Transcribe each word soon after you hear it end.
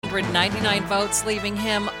199 votes, leaving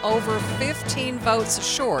him over 15 votes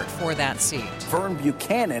short for that seat. Vern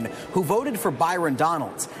Buchanan, who voted for Byron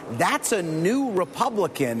Donalds. That's a new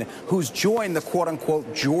Republican who's joined the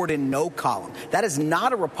quote-unquote Jordan no column. That is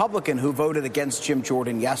not a Republican who voted against Jim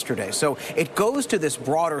Jordan yesterday. So it goes to this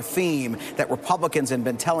broader theme that Republicans have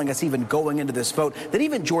been telling us even going into this vote, that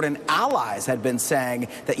even Jordan allies had been saying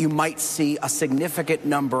that you might see a significant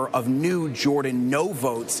number of new Jordan no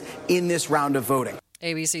votes in this round of voting.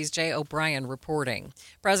 ABC's Jay O'Brien reporting.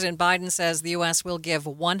 President Biden says the U.S. will give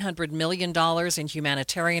 $100 million in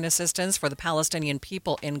humanitarian assistance for the Palestinian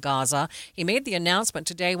people in Gaza. He made the announcement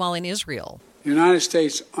today while in Israel. The United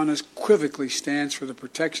States unequivocally stands for the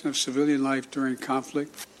protection of civilian life during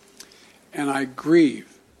conflict, and I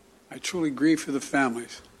truly grieve for the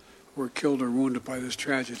families who were killed or wounded by this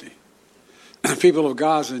tragedy. The people of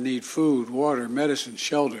Gaza need food, water, medicine,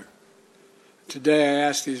 shelter. Today, I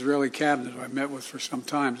asked the Israeli cabinet, who I met with for some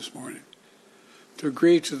time this morning, to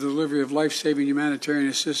agree to the delivery of life-saving humanitarian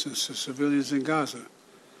assistance to civilians in Gaza,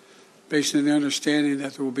 based on the understanding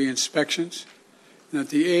that there will be inspections and that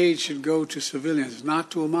the aid should go to civilians, not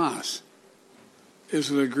to Hamas.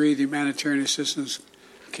 Israel agreed the humanitarian assistance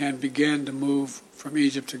can begin to move from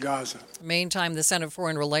Egypt to Gaza. Meantime, the Senate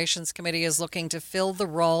Foreign Relations Committee is looking to fill the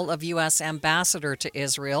role of U.S. ambassador to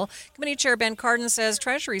Israel. Committee Chair Ben Cardin says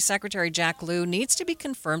Treasury Secretary Jack Lew needs to be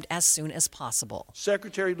confirmed as soon as possible.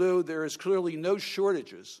 Secretary Lew, there is clearly no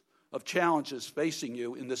shortages of challenges facing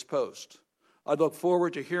you in this post. I look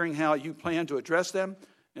forward to hearing how you plan to address them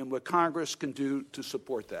and what Congress can do to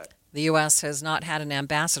support that. The U.S. has not had an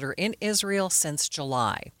ambassador in Israel since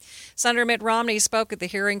July. Senator Mitt Romney spoke at the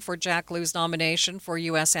hearing for Jack Lew's nomination for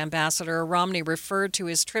U.S. ambassador. Romney referred to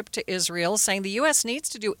his trip to Israel, saying the U.S. needs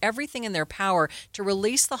to do everything in their power to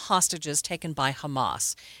release the hostages taken by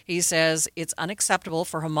Hamas. He says it's unacceptable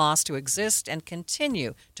for Hamas to exist and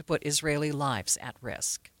continue to put Israeli lives at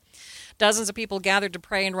risk. Dozens of people gathered to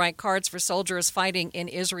pray and write cards for soldiers fighting in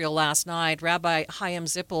Israel last night. Rabbi Chaim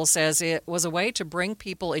Zippel says it was a way to bring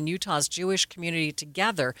people in Utah's Jewish community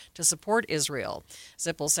together to support Israel.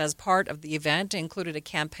 Zippel says part of the event included a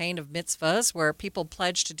campaign of mitzvahs where people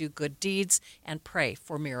pledged to do good deeds and pray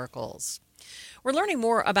for miracles. We're learning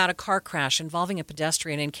more about a car crash involving a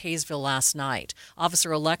pedestrian in Kaysville last night.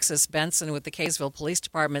 Officer Alexis Benson with the Kaysville Police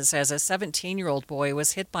Department says a 17-year-old boy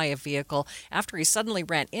was hit by a vehicle after he suddenly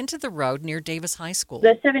ran into the road near Davis High School.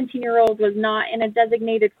 The 17-year-old was not in a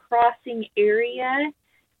designated crossing area.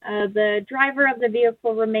 The driver of the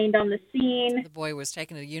vehicle remained on the scene. The boy was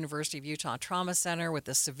taken to the University of Utah Trauma Center with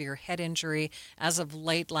a severe head injury. As of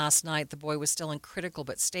late last night, the boy was still in critical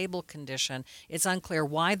but stable condition. It's unclear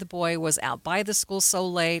why the boy was out by the school so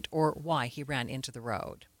late or why he ran into the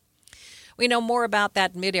road. We know more about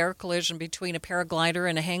that mid-air collision between a paraglider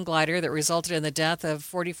and a hang glider that resulted in the death of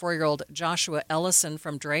 44-year-old Joshua Ellison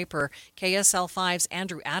from Draper. KSL5's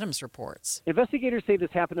Andrew Adams reports. Investigators say this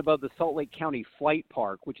happened above the Salt Lake County Flight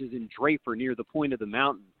Park, which is in Draper near the point of the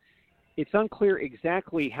mountain. It's unclear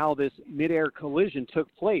exactly how this mid-air collision took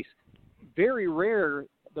place. Very rare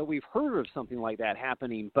that we've heard of something like that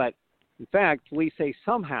happening, but in fact, police say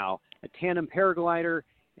somehow a tandem paraglider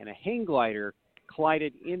and a hang glider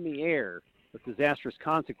collided in the air with disastrous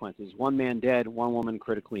consequences. One man dead, one woman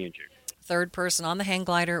critically injured. Third person on the hang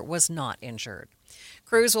glider was not injured.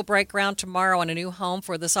 Crews will break ground tomorrow on a new home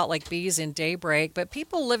for the Salt Lake Bees in Daybreak, but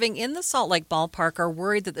people living in the Salt Lake ballpark are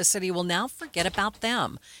worried that the city will now forget about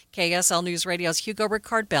them. KSL News Radio's Hugo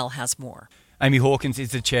Ricard-Bell has more. Amy Hawkins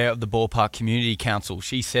is the chair of the Ballpark Community Council.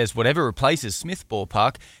 She says whatever replaces Smith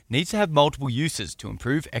Ballpark needs to have multiple uses to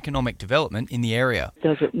improve economic development in the area.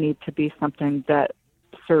 Does it need to be something that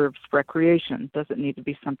serves recreation? Does it need to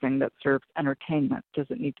be something that serves entertainment? Does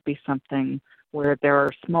it need to be something where there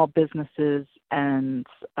are small businesses and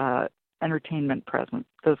entertainment present?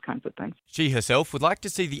 Those kinds of things. She herself would like to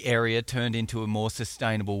see the area turned into a more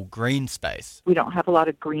sustainable green space. We don't have a lot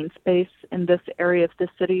of green space in this area of the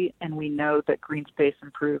city, and we know that green space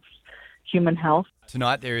improves human health.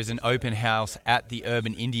 Tonight there is an open house at the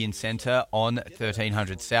Urban Indian Centre on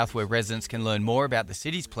 1300 South where residents can learn more about the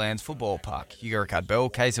city's plans for Ballpark. Hugo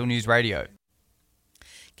Ricard-Bell, KSL News Radio.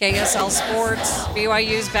 KSL Sports,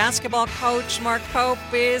 BYU's basketball coach Mark Pope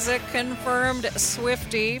is a confirmed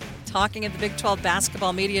Swiftie. Talking at the Big 12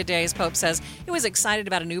 Basketball Media Days, Pope says he was excited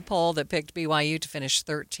about a new poll that picked BYU to finish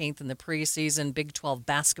 13th in the preseason Big 12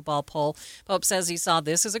 basketball poll. Pope says he saw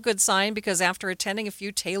this as a good sign because after attending a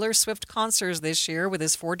few Taylor Swift concerts this year with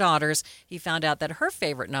his 4 daughters, he found out that her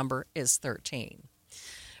favorite number is 13.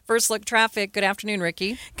 First Look Traffic. Good afternoon,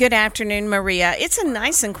 Ricky. Good afternoon, Maria. It's a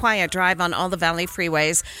nice and quiet drive on all the Valley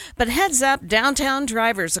freeways, but heads up, downtown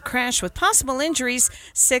drivers, a crash with possible injuries,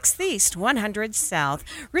 6th East, 100 South.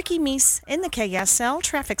 Ricky Meese in the KSL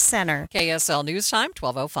Traffic Center. KSL News Time,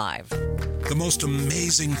 12:05. The most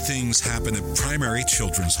amazing things happen at Primary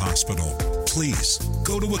Children's Hospital. Please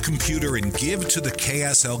go to a computer and give to the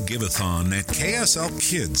KSL Giveathon at kslkids.com.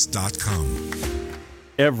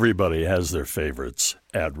 Everybody has their favorites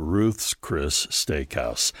at Ruth's Chris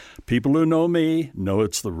Steakhouse. People who know me know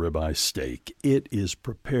it's the ribeye steak. It is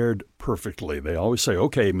prepared perfectly. They always say,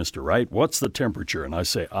 okay, Mr. Wright, what's the temperature? And I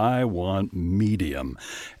say, I want medium.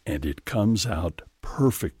 And it comes out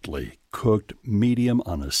perfectly cooked medium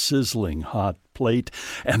on a sizzling hot plate.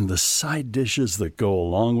 And the side dishes that go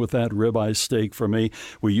along with that ribeye steak for me,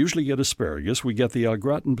 we usually get asparagus, we get the au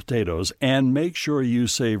gratin potatoes, and make sure you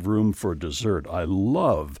save room for dessert. I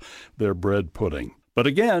love their bread pudding. But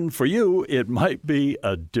again, for you, it might be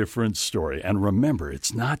a different story. And remember,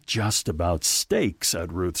 it's not just about steaks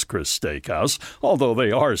at Ruth's Chris Steakhouse, although they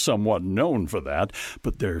are somewhat known for that,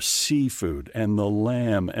 but there's seafood and the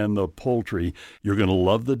lamb and the poultry. You're going to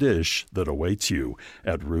love the dish that awaits you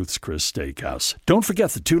at Ruth's Chris Steakhouse. Don't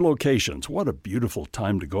forget the 2 locations. What a beautiful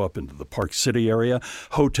time to go up into the Park City area,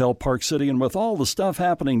 Hotel Park City, and with all the stuff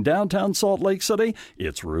happening downtown Salt Lake City,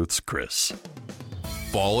 it's Ruth's Chris.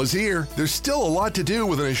 Fall is here. There's still a lot to do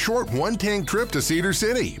within a short one-tank trip to Cedar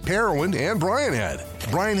City, Parowan, and Bryan Head.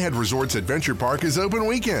 Bryan Head Resorts Adventure Park is open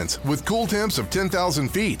weekends with cool temps of 10,000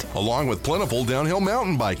 feet, along with plentiful downhill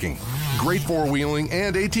mountain biking, great four-wheeling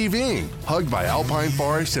and ATVing, hugged by alpine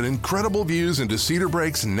forest and incredible views into Cedar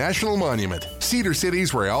Breaks National Monument. Cedar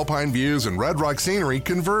City's where alpine views and red rock scenery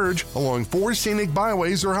converge along 4 scenic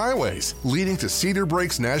byways or highways, leading to Cedar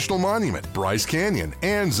Breaks National Monument, Bryce Canyon,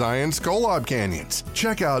 and Zion's Kolob Canyons.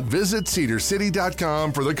 Check out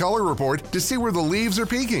visitcedarcity.com for the color report to see where the leaves are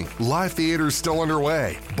peaking. Live theater's still underway.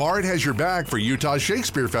 BARD has your back for Utah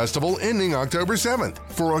Shakespeare Festival ending October 7th.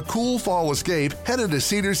 For a cool fall escape, head to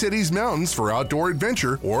Cedar City's mountains for outdoor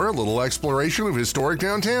adventure or a little exploration of historic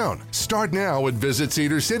downtown. Start now at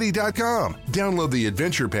visitcedarcity.com. Download the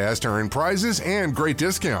Adventure Pass to earn prizes and great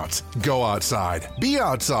discounts. Go outside, be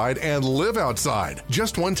outside, and live outside.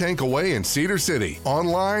 Just one tank away in Cedar City.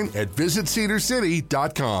 Online at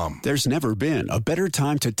visitcedarcity.com. There's never been a better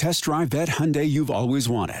time to test drive that Hyundai you've always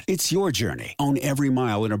wanted. It's your journey. Own every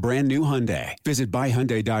mile in a brand new Hyundai. Visit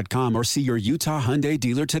buyhyundai.com or see your Utah Hyundai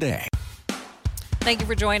dealer today. Thank you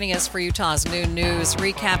for joining us for Utah's Noon News.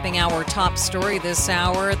 Recapping our top story this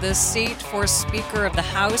hour, the seat for Speaker of the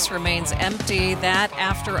House remains empty. That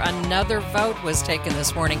after another vote was taken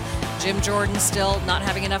this morning. Jim Jordan still not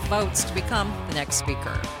having enough votes to become the next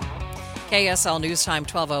Speaker. KSL News Time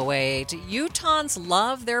 12:08. Utahns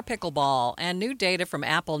love their pickleball, and new data from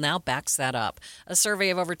Apple now backs that up. A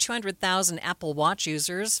survey of over 200,000 Apple Watch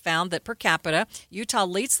users found that per capita, Utah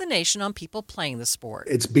leads the nation on people playing the sport.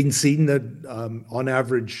 It's been seen that on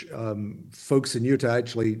average, folks in Utah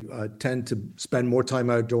actually tend to spend more time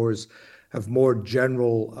outdoors, have more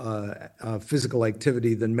general physical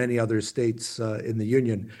activity than many other states in the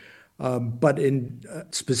union. But in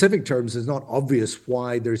specific terms, it's not obvious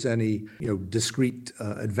why there's any, discrete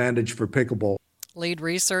advantage for pickleball. Lead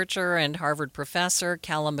researcher and Harvard professor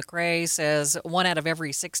Callum McRae says 1 out of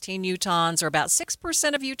every 16 Utahns, or about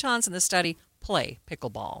 6% of Utahns in the study, play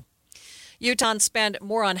pickleball. Utahns spend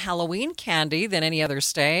more on Halloween candy than any other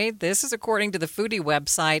state. This is according to the foodie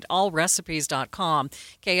website allrecipes.com.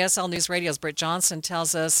 KSL News Radio's Britt Johnson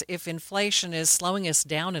tells us if inflation is slowing us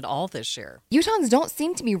down at all this year. Utahns don't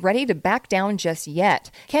seem to be ready to back down just yet.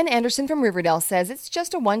 Ken Anderson from Riverdale says it's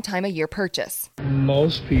just a one-time-a-year purchase.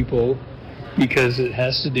 Most people, because it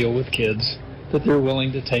has to deal with kids, that they're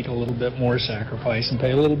willing to take a little bit more sacrifice and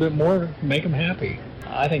pay a little bit more to make them happy.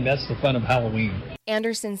 I think that's the fun of Halloween.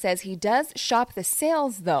 Anderson says he does shop the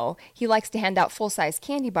sales, though. He likes to hand out full-size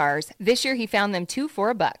candy bars. This year he found them 2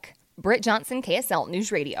 for $1. Britt Johnson, KSL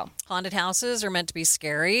News Radio. Haunted houses are meant to be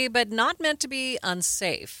scary, but not meant to be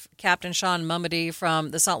unsafe. Captain Sean Mumady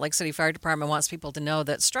from the Salt Lake City Fire Department wants people to know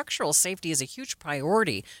that structural safety is a huge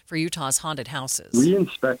priority for Utah's haunted houses. We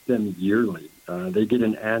inspect them yearly. They get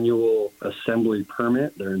an annual assembly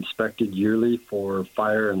permit. They're inspected yearly for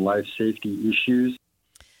fire and life safety issues.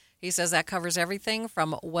 He says that covers everything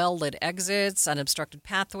from well-lit exits, unobstructed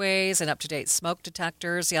pathways, and up-to-date smoke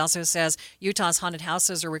detectors. He also says Utah's haunted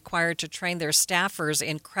houses are required to train their staffers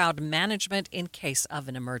in crowd management in case of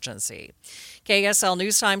an emergency. KSL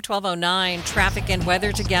News Time 12:09. Traffic and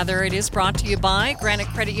weather together. It is brought to you by Granite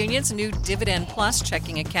Credit Union's new Dividend Plus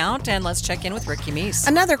checking account. And let's check in with Ricky Meese.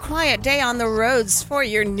 Another quiet day on the roads for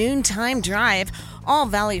your noontime drive. All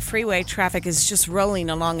Valley Freeway traffic is just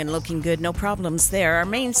rolling along and looking good. No problems there. Our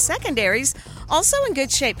main secondaries also in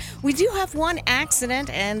good shape. We do have one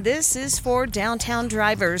accident, and this is for downtown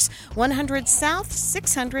drivers. 100 South,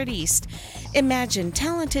 600 East. Imagine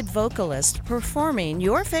talented vocalists performing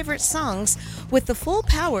your favorite songs with the full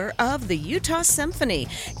power of the Utah Symphony.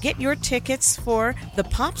 Get your tickets for the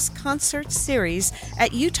Pops Concert Series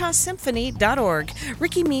at utahsymphony.org.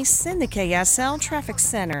 Ricky Meese in the KSL Traffic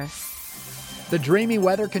Center. The dreamy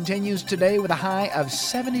weather continues today with a high of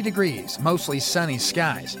 70 degrees, mostly sunny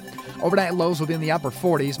skies. Overnight lows will be in the upper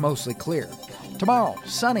 40s, mostly clear. Tomorrow,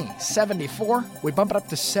 sunny, 74. We bump it up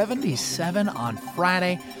to 77 on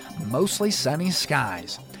Friday, mostly sunny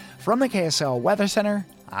skies. From the KSL Weather Center,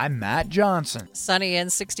 I'm Matt Johnson. Sunny and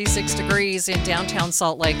 66 degrees in downtown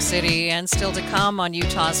Salt Lake City. And still to come on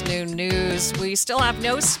Utah's Noon News, we still have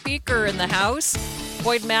no speaker in the House.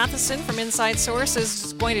 Boyd Matheson from Inside Sources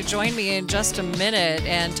is going to join me in just a minute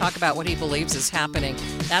and talk about what he believes is happening.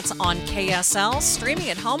 That's on KSL, streaming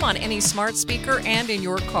at home on any smart speaker and in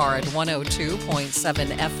your car at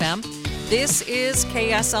 102.7 FM. This is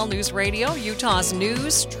KSL News Radio, Utah's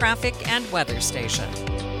news, traffic, and weather station.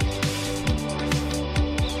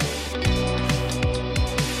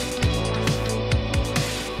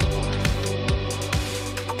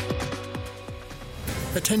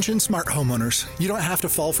 Attention smart homeowners. You don't have to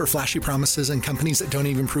fall for flashy promises and companies that don't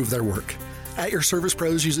even prove their work. At Your Service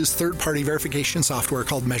Pros uses third-party verification software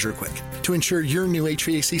called MeasureQuick to ensure your new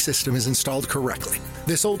HVAC system is installed correctly.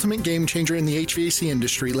 This ultimate game changer in the HVAC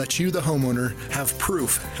industry lets you, the homeowner, have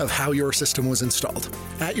proof of how your system was installed.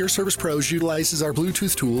 At Your Service Pros utilizes our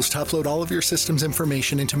Bluetooth tools to upload all of your system's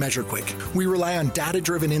information into MeasureQuick. We rely on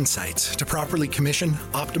data-driven insights to properly commission,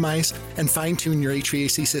 optimize, and fine-tune your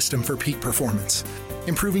HVAC system for peak performance,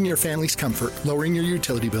 improving your family's comfort, lowering your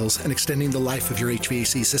utility bills, and extending the life of your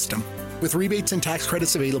HVAC system. With rebates and tax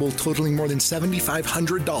credits available totaling more than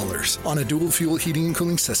 $7,500 on a dual-fuel heating and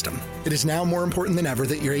cooling system, it is now more important than ever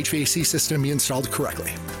that your HVAC system be installed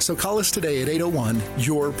correctly. So call us today at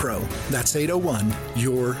 801-YOUR-PRO. That's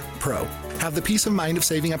 801-YOUR-PRO. Have the peace of mind of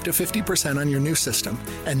saving up to 50% on your new system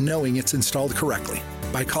and knowing it's installed correctly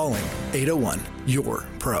by calling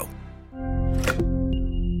 801-YOUR-PRO.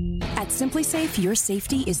 At SimpliSafe, your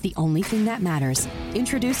safety is the only thing that matters.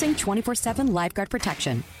 Introducing 24/7 LifeGuard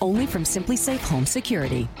protection, only from SimpliSafe Home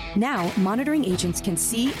Security. Now, monitoring agents can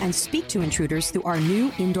see and speak to intruders through our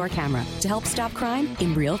new indoor camera to help stop crime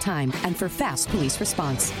in real time and for fast police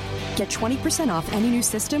response. Get 20% off any new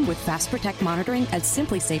system with Fast Protect monitoring at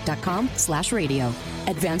simplisafe.com/radio.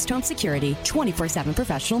 Advanced home security, 24/7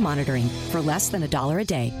 professional monitoring for less than $1 a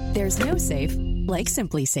day. There's no safe like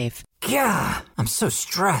SimpliSafe. Yeah, I'm so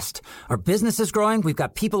stressed. Our business is growing. We've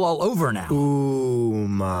got people all over now.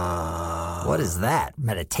 Ooma. What is that?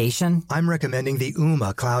 Meditation? I'm recommending the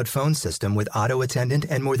Ooma cloud phone system with auto attendant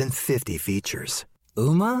and more than 50 features.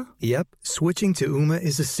 Ooma? Yep. Switching to Ooma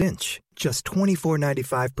is a cinch. Just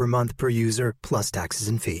 $24.95 per month per user, plus taxes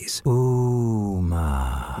and fees.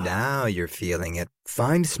 Ooma. Now you're feeling it.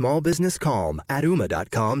 Find small business calm at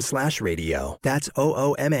ooma.com/radio. That's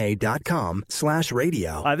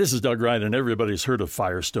OOMA.com/radio. Hi, this is Doug Wright, and everybody's heard of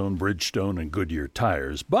Firestone, Bridgestone, and Goodyear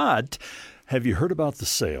tires. But have you heard about the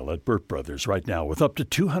sale at Burt Brothers right now with up to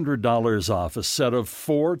 $200 off a set of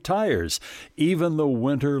 4 tires? Even the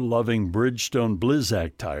winter-loving Bridgestone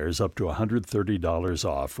Blizzak tires up to $130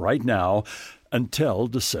 off right now until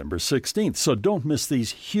December 16th. So don't miss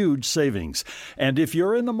these huge savings. And if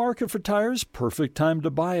you're in the market for tires, perfect time to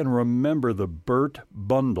buy. And remember, the Burt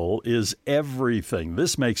Bundle is everything.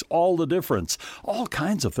 This makes all the difference. All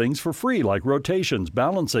kinds of things for free, like rotations,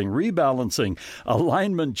 balancing, rebalancing,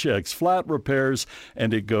 alignment checks, flat repairs,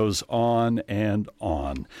 and it goes on and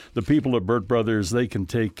on. The people at Burt Brothers, they can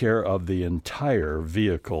take care of the entire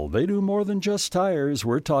vehicle. They do more than just tires.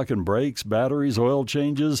 We're talking brakes, batteries, oil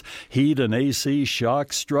changes, heat and AC,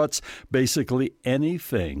 shocks, struts, basically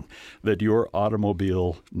anything that your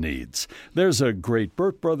automobile needs. There's a great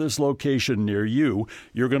Burt Brothers location near you.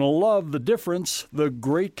 You're going to love the difference, the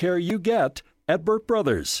great care you get at Burt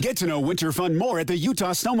Brothers. Get to know Winter Fun more at the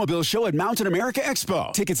Utah Snowmobile Show at Mountain America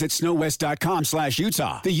Expo. Tickets at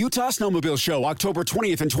snowwest.com/Utah. The Utah Snowmobile Show, October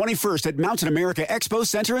 20th and 21st at Mountain America Expo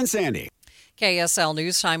Center in Sandy. KSL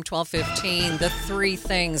News Time 12:15. The 3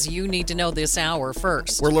 things you need to know this hour.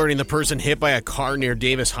 First, we're learning the person hit by a car near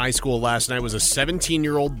Davis High School last night was a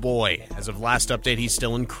 17-year-old boy. As of last update, he's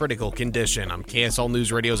still in critical condition. I'm KSL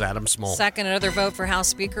News Radio's Adam Small. Second, another vote for House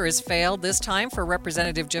Speaker has failed, this time for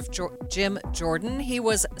Representative Jim Jordan. He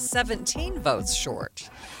was 17 votes short.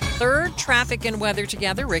 Third, traffic and weather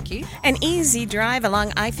together. Ricky. An easy drive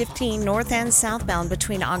along I-15 north and southbound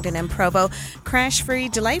between Ogden and Provo. Crash-free,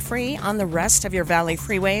 delay-free on the rest of your Valley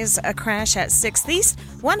freeways. A crash at 6th East,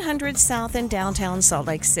 100 South in downtown Salt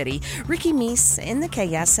Lake City. Ricky Meese in the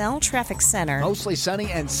KSL Traffic Center. Mostly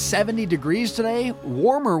sunny and 70 degrees today.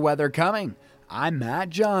 Warmer weather coming. I'm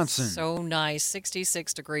Matt Johnson. So nice.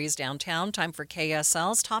 66 degrees downtown. Time for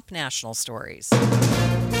KSL's top national stories.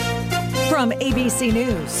 From ABC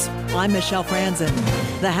News, I'm Michelle Franzen.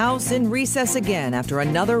 The House in recess again after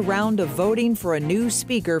another round of voting for a new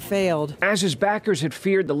speaker failed. As his backers had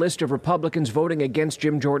feared, the list of Republicans voting against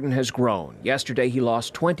Jim Jordan has grown. Yesterday, he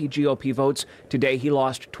lost 20 GOP votes. Today, he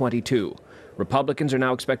lost 22. Republicans are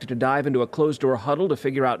now expected to dive into a closed-door huddle to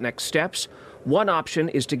figure out next steps. One option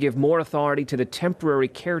is to give more authority to the temporary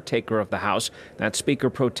caretaker of the House, that's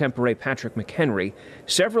Speaker pro tempore Patrick McHenry.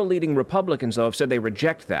 Several leading Republicans, though, have said they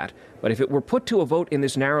reject that. But if it were put to a vote in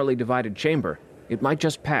this narrowly divided chamber, it might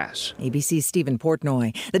just pass. ABC's Stephen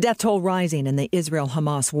Portnoy. The death toll rising in the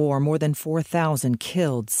Israel-Hamas war. More than 4,000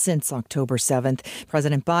 killed since October 7th.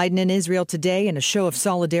 President Biden in Israel today in a show of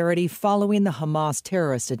solidarity following the Hamas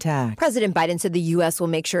terrorist attack. President Biden said the U.S. will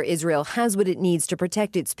make sure Israel has what it needs to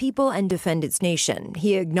protect its people and defend its nation.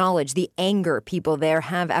 He acknowledged the anger people there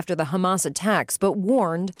have after the Hamas attacks, but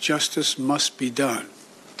warned justice must be done.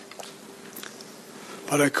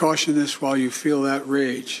 But I caution this: while you feel that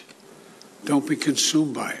rage, don't be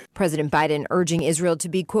consumed by it. President Biden urging Israel to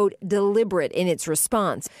be, quote, deliberate in its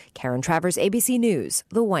response. Karen Travers, ABC News,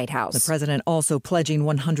 the White House. The president also pledging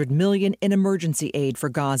 $100 million in emergency aid for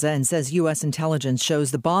Gaza and says U.S. intelligence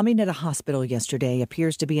shows the bombing at a hospital yesterday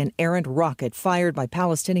appears to be an errant rocket fired by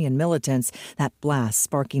Palestinian militants. That blast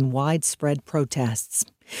sparking widespread protests.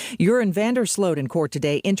 Joran Vandersloot in court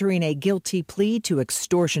today entering a guilty plea to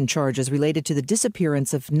extortion charges related to the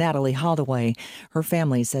disappearance of Natalie Holloway. Her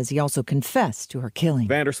family says he also confessed to her killing.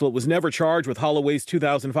 Vandersloot was never charged with Holloway's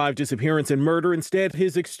 2005 disappearance and murder. Instead,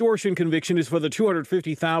 his extortion conviction is for the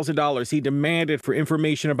 $250,000 he demanded for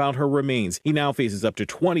information about her remains. He now faces up to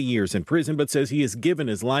 20 years in prison, but says he has given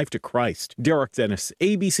his life to Christ. Derek Dennis,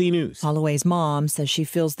 ABC News. Holloway's mom says she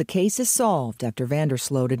feels the case is solved after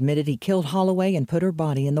Vandersloot admitted he killed Holloway and put her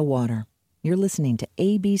body in the water. You're listening to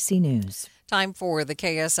ABC News. Time for the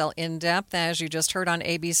KSL In-Depth. As you just heard on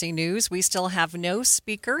ABC News, we still have no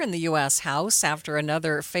speaker in the U.S. House after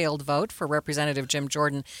another failed vote for Representative Jim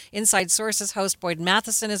Jordan. Inside Sources host Boyd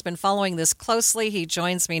Matheson has been following this closely. He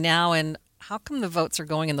joins me now. And how come the votes are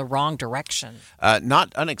going in the wrong direction?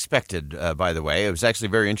 Not unexpected, by the way. It was actually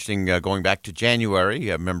very interesting going back to January.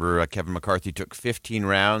 Remember, Kevin McCarthy took 15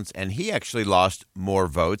 rounds, and he actually lost more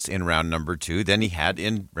votes in round number 2 than he had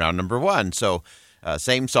in round number 1. So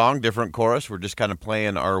same song, different chorus. We're just kind of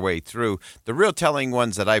playing our way through. The real telling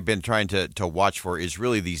ones that I've been trying to watch for is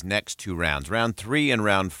really these next 2 rounds. Round 3 and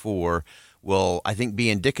round 4 will, I think, be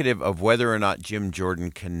indicative of whether or not Jim Jordan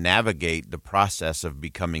can navigate the process of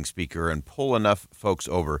becoming speaker and pull enough folks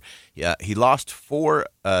over. He lost 4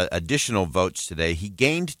 additional votes today. He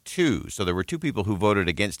gained 2. So there were 2 people who voted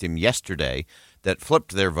against him yesterday that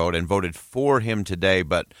flipped their vote and voted for him today.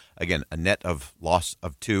 But again, a net of loss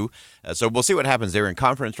of 2. So we'll see what happens. They're in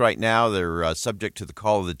conference right now. They're subject to the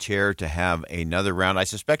call of the chair to have another round. I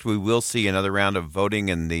suspect we will see another round of voting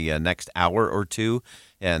in the next hour or 2.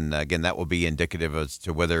 And again, that will be indicative as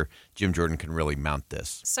to whether Jim Jordan can really mount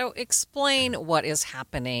this. So explain what is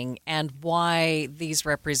happening and why these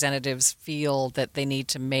representatives feel that they need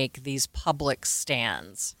to make these public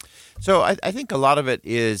stands. So I think a lot of it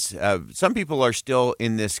is some people are still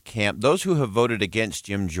in this camp. Those who have voted against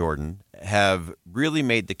Jim Jordan have really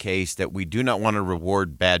made the case that we do not want to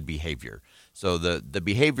reward bad behavior. So the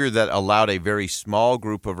behavior that allowed a very small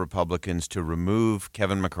group of Republicans to remove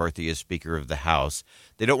Kevin McCarthy as Speaker of the House,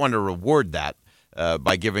 they don't want to reward that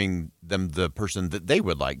by giving them the person that they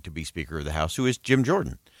would like to be Speaker of the House, who is Jim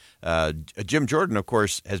Jordan. Jim Jordan, of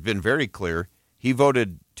course, has been very clear. He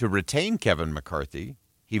voted to retain Kevin McCarthy.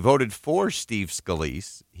 He voted for Steve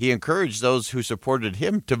Scalise. He encouraged those who supported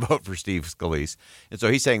him to vote for Steve Scalise. And so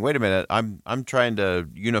he's saying, wait a minute, I'm trying to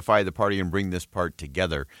unify the party and bring this part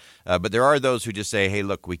together. But there are those who just say, hey,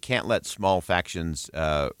 look, we can't let small factions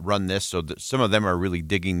run this. So that some of them are really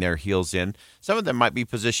digging their heels in. Some of them might be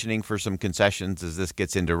positioning for some concessions as this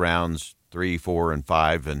gets into rounds 3, 4, and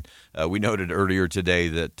 5. And we noted earlier today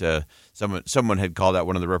that someone had called out,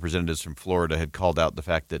 one of the representatives from Florida had called out the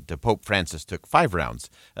fact that Pope Francis took 5 rounds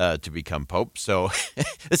to become Pope. So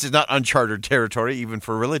this is not uncharted territory, even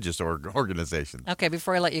for religious organizations. Okay,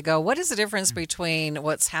 before I let you go, what is the difference between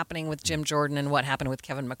what's happening with Jim Jordan and what happened with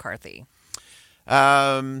Kevin McCarthy?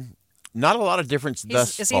 Not a lot of difference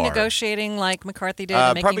thus far. Is he negotiating like McCarthy did,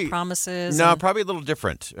 and making promises? No, probably a little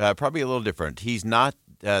different. He's not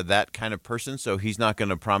that kind of person, so he's not going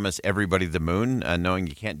to promise everybody the moon, knowing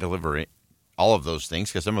you can't deliver all of those things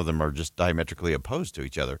because some of them are just diametrically opposed to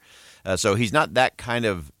each other. So he's not that kind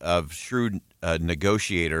of shrewd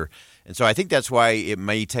negotiator. And so I think that's why it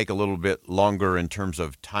may take a little bit longer in terms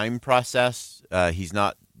of time process.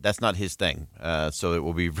 That's not his thing. So it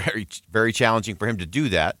will be very, very challenging for him to do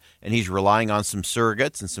that. And he's relying on some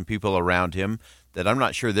surrogates and some people around him that I'm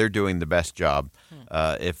not sure they're doing the best job.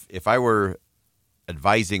 If I were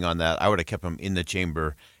advising on that, I would have kept him in the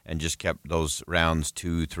chamber and just kept those rounds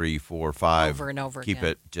 2, 3, 4, 5 over and over keep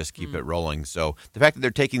again. Keep it rolling. So the fact that they're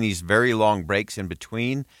taking these very long breaks in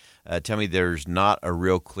between tell me there's not a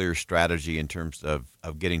real clear strategy in terms of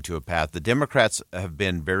getting to a path. The Democrats have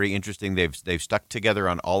been very interesting. They've stuck together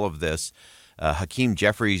on all of this. Hakeem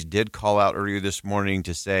Jeffries did call out earlier this morning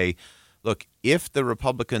to say, look, if the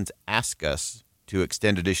Republicans ask us to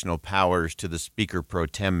extend additional powers to the Speaker Pro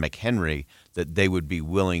Tem McHenry, that they would be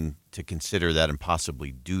willing to consider that and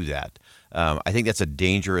possibly do that. I think that's a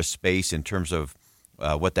dangerous space in terms of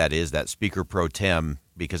what that is, that Speaker Pro Tem,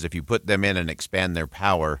 because if you put them in and expand their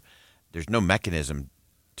power, there's no mechanism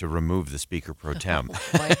to remove the Speaker Pro Tem.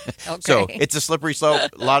 Okay. So it's a slippery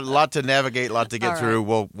slope, a lot to navigate, a lot to get All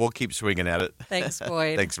through. We'll keep swinging at it. Thanks,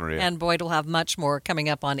 Boyd. Thanks, Maria. And Boyd will have much more coming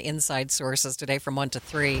up on Inside Sources today from 1 to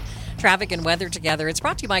 3. Traffic and weather together. It's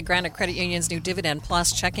brought to you by Granite Credit Union's new Dividend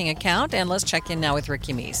Plus checking account. And let's check in now with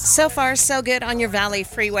Ricky Meese. So far, so good on your Valley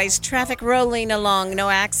freeways. Traffic rolling along, no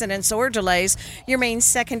accidents or delays. Your main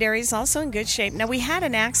secondary is also in good shape. Now, we had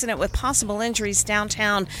an accident with possible injuries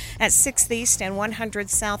downtown at 6th East and 100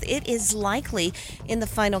 South. It is likely in the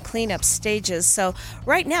final cleanup stages. So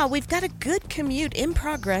right now, we've got a good commute in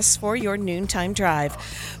progress for your noontime drive.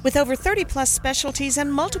 With over 30 plus specialties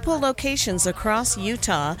and multiple locations across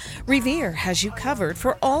Utah, Revere has you covered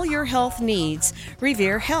for all your health needs.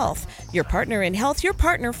 Revere Health, your partner in health, your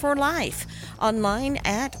partner for life. Online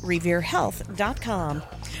at reverehealth.com.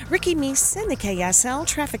 Ricky Meese in the KSL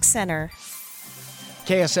Traffic Center.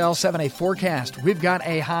 KSL 7-day forecast. We've got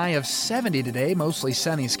a high of 70 today, mostly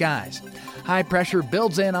sunny skies. High pressure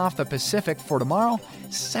builds in off the Pacific for tomorrow,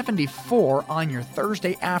 74 on your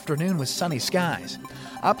Thursday afternoon with sunny skies.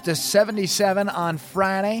 Up to 77 on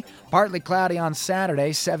Friday, partly cloudy on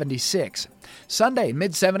Saturday, 76. Sunday,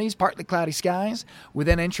 mid-70s, partly cloudy skies. We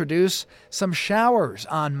then introduce some showers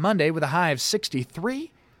on Monday with a high of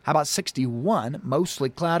 63. How about 61, mostly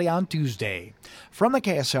cloudy on Tuesday? From the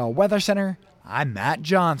KSL Weather Center, I'm Matt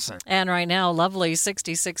Johnson. And right now, lovely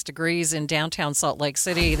 66 degrees in downtown Salt Lake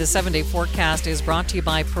City. The 7-day forecast is brought to you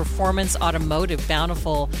by Performance Automotive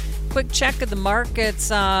Bountiful. Quick check of the markets.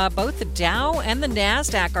 Both the Dow and the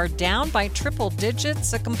NASDAQ are down by triple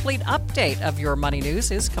digits. A complete update of your money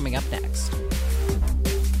news is coming up next.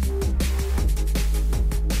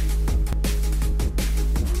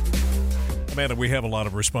 Amanda, we have a lot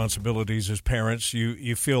of responsibilities as parents.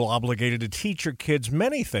 You feel obligated to teach your kids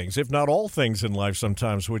many things, if not all things in life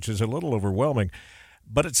sometimes, which is a little overwhelming.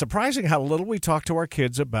 But it's surprising how little we talk to our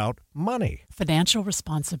kids about money. Financial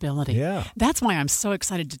responsibility. Yeah. That's why I'm so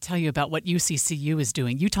excited to tell you about what UCCU is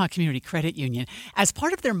doing, Utah Community Credit Union. As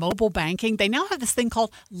part of their mobile banking, they now have this thing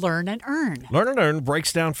called Learn and Earn. Learn and Earn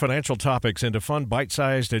breaks down financial topics into fun,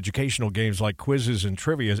 bite-sized educational games like quizzes and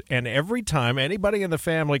trivia. And every time anybody in the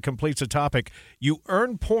family completes a topic, you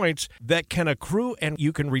earn points that can accrue and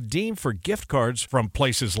you can redeem for gift cards from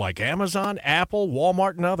places like Amazon, Apple,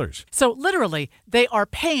 Walmart, and others. So literally, they are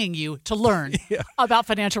paying you to learn about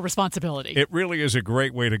financial responsibility. It really is a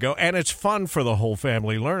great way to go, and it's fun for the whole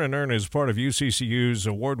family. Learn and Earn is part of UCCU's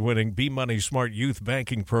award-winning Be Money Smart youth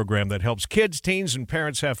banking program that helps kids, teens, and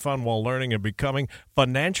parents have fun while learning and becoming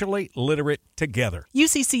financially literate together.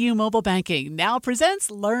 UCCU Mobile Banking now presents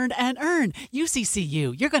Learn and Earn.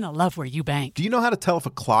 UCCU, you're going to love where you bank. Do you know how to tell if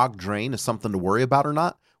a clogged drain is something to worry about or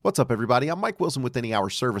not? What's up, everybody? I'm Mike Wilson with Any Hour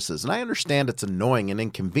Services, and I understand it's annoying and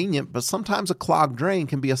inconvenient, but sometimes a clogged drain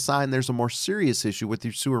can be a sign there's a more serious issue with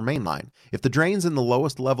your sewer main line. If the drains in the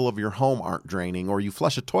lowest level of your home aren't draining, or you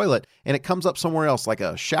flush a toilet and it comes up somewhere else like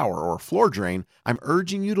a shower or a floor drain, I'm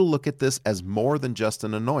urging you to look at this as more than just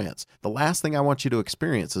an annoyance. The last thing I want you to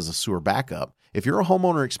experience is a sewer backup. If you're a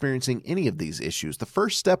homeowner experiencing any of these issues, the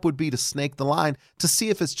first step would be to snake the line to see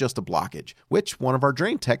if it's just a blockage, which one of our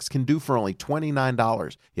drain techs can do for only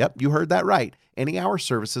 $29. Yep, you heard that right. Any Hour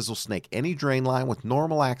Services will snake any drain line with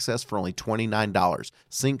normal access for only $29.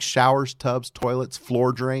 Sinks, showers, tubs, toilets,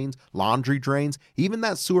 floor drains, laundry drains, even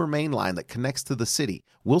that sewer main line that connects to the city.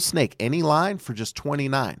 We'll snake any line for just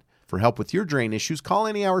 $29. For help with your drain issues, call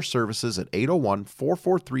Any Hour Services at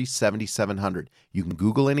 801-443-7700. You can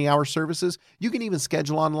Google Any Hour Services. You can even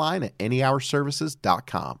schedule online at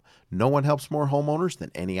anyhourservices.com. No one helps more homeowners than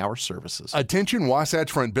Any Hour Services. Attention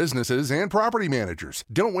Wasatch Front businesses and property managers.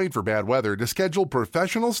 Don't wait for bad weather to schedule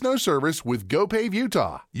professional snow service with GoPave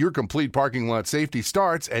Utah. Your complete parking lot safety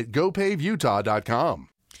starts at gopavutah.com.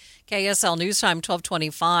 KSL News Time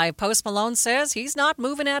 1225. Post Malone says he's not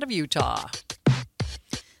moving out of Utah.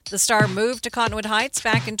 The star moved to Cottonwood Heights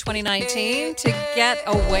back in 2019 to get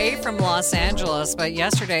away from Los Angeles, but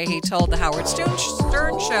yesterday he told the Howard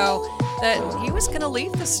Stern Show that he was going to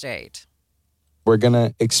leave the state. We're going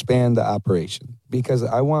to expand the operation because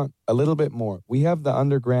I want a little bit more. We have the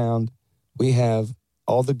underground. We have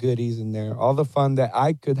all the goodies in there, all the fun that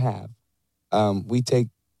I could have. We take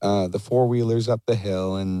the four-wheelers up the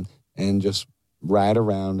hill and just ride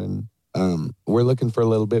around, and we're looking for a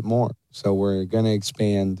little bit more. So we're going to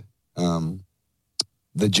expand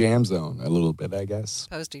the jam zone a little bit, I guess.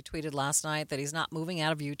 Posty tweeted last night that he's not moving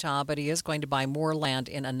out of Utah, but he is going to buy more land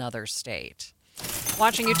in another state.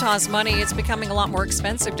 Watching Utah's money, it's becoming a lot more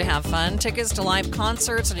expensive to have fun. Tickets to live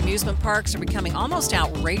concerts and amusement parks are becoming almost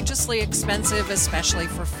outrageously expensive, especially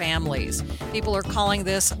for families. People are calling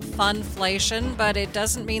this funflation, but it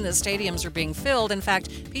doesn't mean that stadiums are being filled. In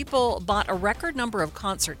fact, people bought a record number of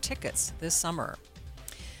concert tickets this summer.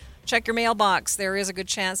 Check your mailbox. There is a good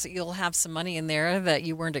chance that you'll have some money in there that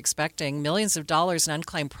you weren't expecting. Millions of dollars in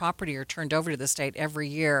unclaimed property are turned over to the state every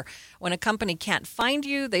year. When a company can't find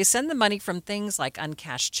you, they send the money from things like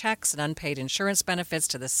uncashed checks and unpaid insurance benefits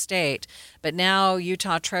to the state. But now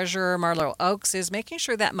Utah Treasurer Marlo Oaks is making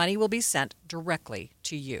sure that money will be sent directly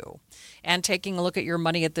to you. And taking a look at your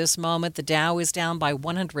money at this moment, the Dow is down by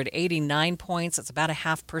 189 points. It's about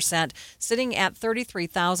 0.5%, sitting at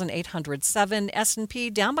 33,807. S&P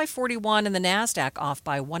down by 41, and the NASDAQ off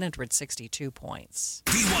by 162 points.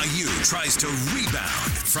 BYU tries to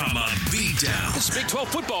rebound from a beatdown. This is Big 12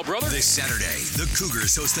 football, brother. This Saturday, the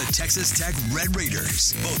Cougars host the Texas Tech Red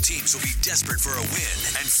Raiders. Both teams will be desperate for a win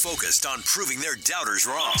and focused on proving their doubters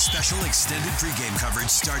wrong. Special extended pregame coverage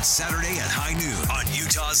starts Saturday at high noon on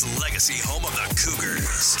Utah's legacy home of the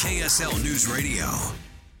Cougars. KSL News Radio.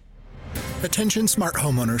 Attention smart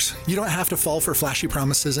homeowners. You don't have to fall for flashy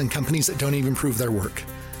promises and companies that don't even prove their work.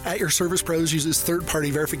 At Your Service Pros uses third-party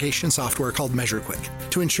verification software called MeasureQuick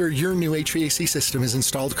to ensure your new HVAC system is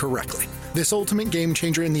installed correctly. This ultimate game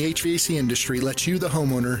changer in the HVAC industry lets you, the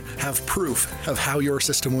homeowner, have proof of how your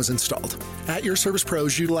system was installed. At Your Service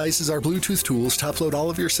Pros utilizes our Bluetooth tools to upload all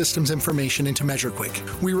of your system's information into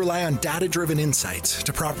MeasureQuick. We rely on data-driven insights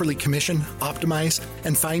to properly commission, optimize,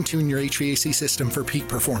 and fine-tune your HVAC system for peak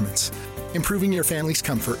performance, improving your family's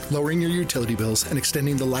comfort, lowering your utility bills, and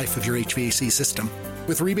extending the life of your HVAC system.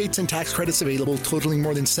 With rebates and tax credits available totaling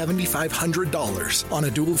more than $7,500 on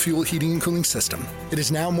a dual fuel heating and cooling system, it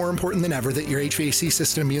is now more important than ever that your HVAC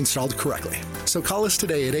system be installed correctly. So call us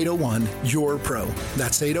today at 801-YOUR-PRO.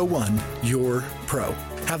 That's 801-YOUR-PRO.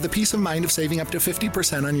 Have the peace of mind of saving up to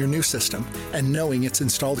 50% on your new system and knowing it's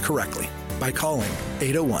installed correctly by calling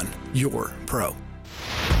 801-YOUR-PRO.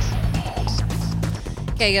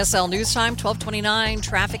 KSL News Time, 1229,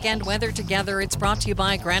 traffic and weather together. It's brought to you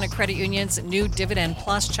by Granite Credit Union's new Dividend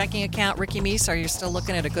Plus checking account. Ricky Meese, are you still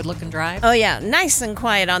looking at a good-looking drive? Oh, yeah. Nice and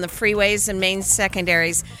quiet on the freeways and main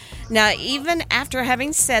secondaries. Now, even after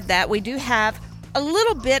having said that, we do have a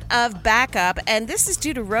little bit of backup, and this is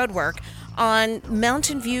due to road work on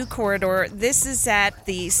Mountain View Corridor. This is at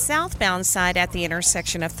the southbound side at the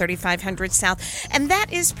intersection of 3500 South, and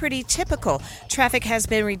that is pretty typical. Traffic has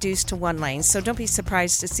been reduced to one lane, so don't be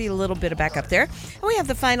surprised to see a little bit of backup there. And we have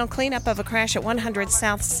the final cleanup of a crash at 100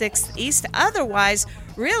 South 6th East. Otherwise,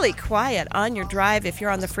 really quiet on your drive if you're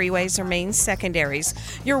on the freeways or main secondaries.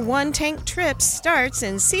 Your one-tank trip starts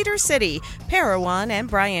in Cedar City, Parowan, and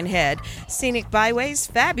Bryan Head. Scenic byways,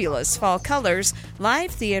 fabulous fall colors,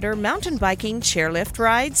 live theater, mountain biking, chairlift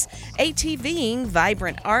rides, ATVing,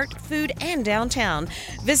 vibrant art, food, and downtown.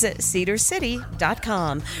 Visit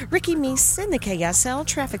cedarcity.com. Ricky Meese in the KSL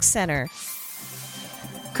Traffic Center.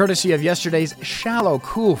 Courtesy of yesterday's shallow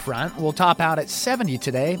cool front, we'll top out at 70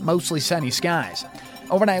 today, mostly sunny skies.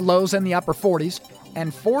 Overnight lows in the upper 40s.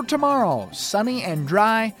 And for tomorrow, sunny and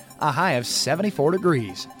dry, a high of 74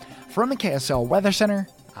 degrees. From the KSL Weather Center,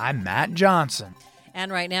 I'm Matt Johnson.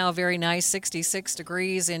 And right now, a very nice 66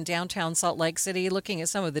 degrees in downtown Salt Lake City. Looking at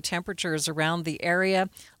some of the temperatures around the area,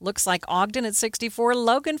 looks like Ogden at 64,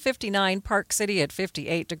 Logan 59, Park City at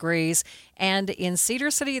 58 degrees, and in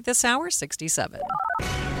Cedar City at this hour, 67.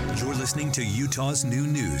 You're listening to Utah's New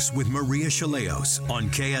News with Maria Chaleos on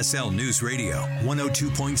KSL News Radio,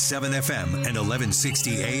 102.7 FM and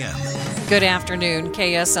 1160 AM. Good afternoon.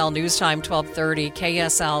 KSL News Time, 1230.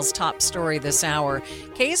 KSL's top story this hour.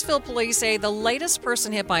 Kaysville police say the latest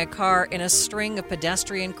person hit by a car in a string of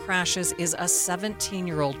pedestrian crashes is a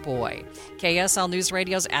 17-year-old boy. KSL News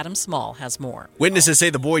Radio's Adam Small has more. Witnesses say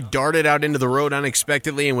the boy darted out into the road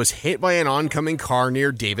unexpectedly and was hit by an oncoming car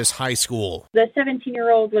near Davis High School. The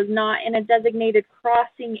 17-year-old was not in a designated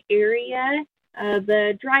crossing area.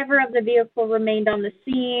 The driver of the vehicle remained on the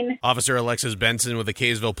scene. Officer Alexis Benson with the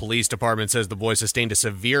Kaysville Police Department says the boy sustained a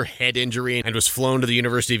severe head injury and was flown to the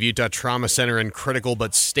University of Utah Trauma Center in critical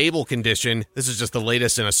but stable condition. This is just the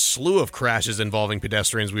latest in a slew of crashes involving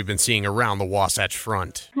pedestrians we've been seeing around the Wasatch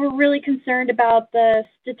Front. We're really concerned about the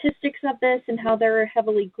statistics of this and how they're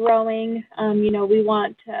heavily growing. We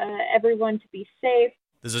want everyone to be safe.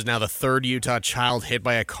 This is now the third Utah child hit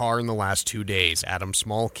by a car in the last 2 days. Adam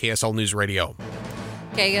Small, KSL News Radio.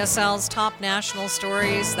 KSL's top national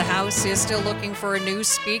stories. The House is still looking for a new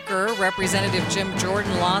speaker. Representative Jim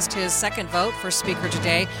Jordan lost his second vote for speaker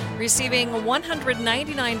today, receiving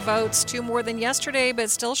 199 votes, 2 more than yesterday, but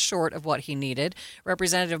still short of what he needed.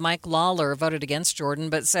 Representative Mike Lawler voted against Jordan,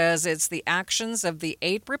 but says it's the actions of the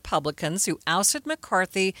 8 Republicans who ousted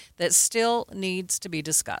McCarthy that still needs to be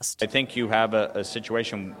discussed. I think you have a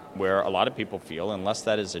situation where a lot of people feel, unless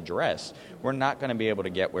that is addressed, we're not going to be able to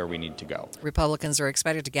get where we need to go. Republicans are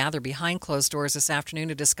expected to gather behind closed doors this afternoon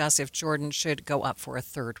to discuss if Jordan should go up for a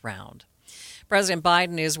third round. President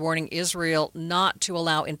Biden is warning Israel not to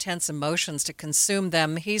allow intense emotions to consume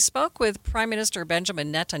them. He spoke with Prime Minister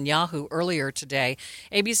Benjamin Netanyahu earlier today.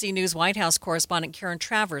 ABC News White House correspondent Karen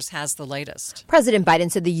Travers has the latest. President Biden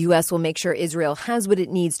said the U.S. will make sure Israel has what it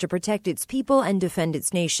needs to protect its people and defend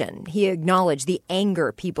its nation. He acknowledged the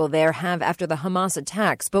anger people there have after the Hamas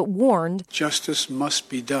attacks, but warned justice must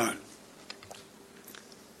be done.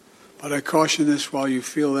 But I caution this: while you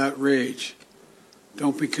feel that rage,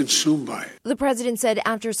 don't be consumed by it. The president said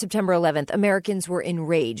after September 11th, Americans were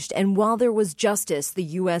enraged. And while there was justice, the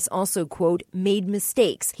U.S. also, quote, made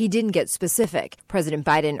mistakes. He didn't get specific. President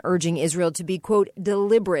Biden urging Israel to be, quote,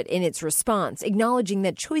 deliberate in its response, acknowledging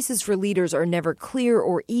that choices for leaders are never clear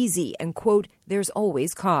or easy and, quote, there's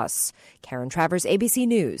always costs. Karen Travers, ABC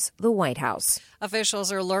News, the White House.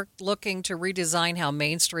 Officials are looking to redesign how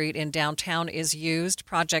Main Street in downtown is used.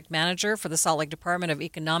 Project manager for the Salt Lake Department of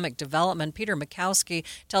Economic Development, Peter Mikowski,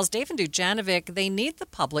 tells David Dujanovic they need the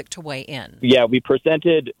public to weigh in. Yeah, we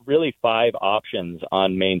presented really 5 options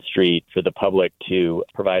on Main Street for the public to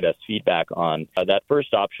provide us feedback on. That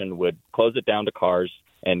first option would close it down to cars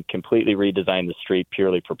and completely redesign the street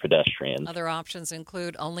purely for pedestrians. Other options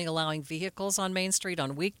include only allowing vehicles on Main Street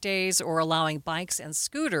on weekdays or allowing bikes and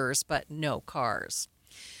scooters, but no cars.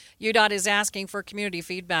 UDOT is asking for community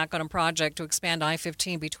feedback on a project to expand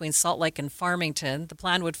I-15 between Salt Lake and Farmington. The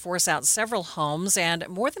plan would force out several homes and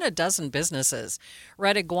more than a dozen businesses.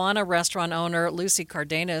 Red Iguana restaurant owner Lucy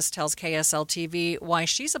Cardenas tells KSL-TV why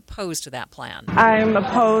she's opposed to that plan. I'm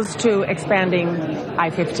opposed to expanding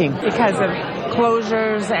I-15 because of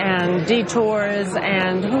closures and detours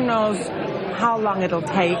and who knows how long it'll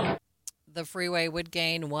take. The freeway would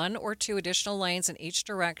gain 1 or 2 additional lanes in each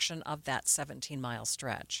direction of that 17-mile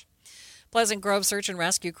stretch. Pleasant Grove search and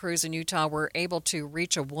rescue crews in Utah were able to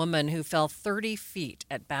reach a woman who fell 30 feet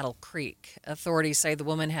at Battle Creek. Authorities say the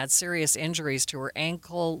woman had serious injuries to her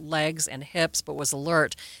ankle, legs, and hips, but was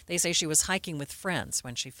alert. They say she was hiking with friends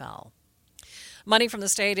when she fell. Money from the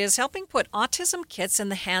state is helping put autism kits in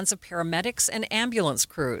the hands of paramedics and ambulance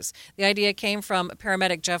crews. The idea came from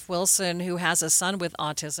paramedic Jeff Wilson, who has a son with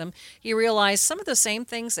autism. He realized some of the same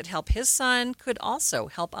things that help his son could also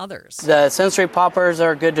help others. The sensory poppers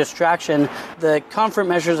are a good distraction. The comfort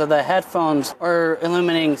measures of the headphones or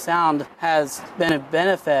eliminating sound has been a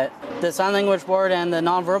benefit. The sign language board and the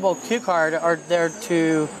nonverbal cue card are there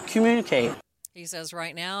to communicate. He says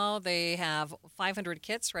right now they have 500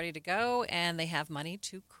 kits ready to go, and they have money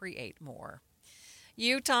to create more.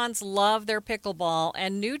 Utahns love their pickleball,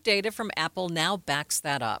 and new data from Apple now backs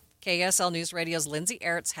that up. KSL News Radio's Lindsay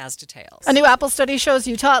Ertz has details. A new Apple study shows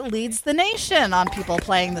Utah leads the nation on people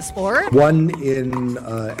playing the sport. 1 in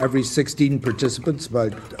every 16 participants,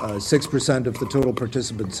 about 6% of the total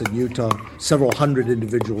participants in Utah. Several hundred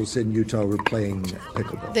individuals in Utah were playing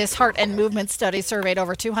pickleball. This Heart and Movement study surveyed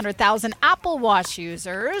over 200,000 Apple Watch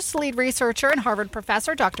users. Lead researcher and Harvard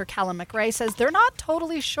professor Dr. Callum McRae says they're not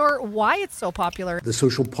totally sure why it's so popular. The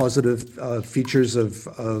social positive features of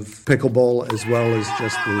pickleball, as well as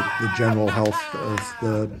just the the general health of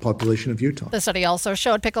the population of Utah. The study also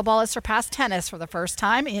showed pickleball has surpassed tennis for the first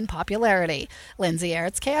time in popularity. Lindsay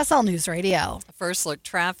Aerts, KSL News Radio. First look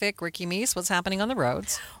traffic. Ricky Meese, what's happening on the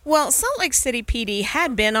roads? Well, Salt Lake City PD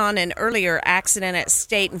had been on an earlier accident at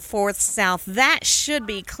State and 4th South. That should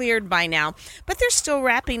be cleared by now, but they're still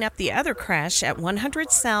wrapping up the other crash at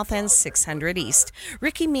 100 South and 600 East.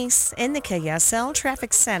 Ricky Meese in the KSL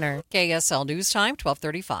Traffic Center. KSL News Time,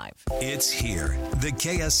 12:35. It's here, the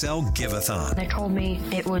KSL Give-a-thon. They told me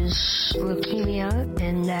it was leukemia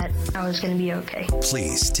and that I was going to be okay.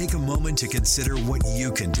 Please take a moment to consider what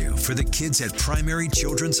you can do for the kids at Primary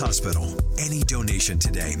Children's Hospital. Any donation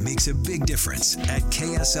today makes a big difference at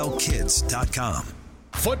kslkids.com.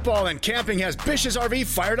 Football and camping has Bish's RV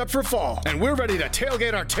fired up for fall, and we're ready to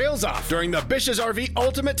tailgate our tails off during the Bish's RV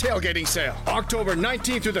Ultimate Tailgating Sale. October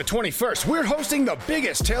 19th through the 21st, we're hosting the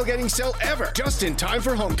biggest tailgating sale ever, just in time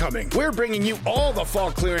for homecoming. We're bringing you all the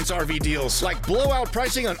fall clearance RV deals, like blowout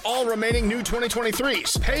pricing on all remaining new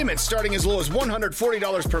 2023s, payments starting as low as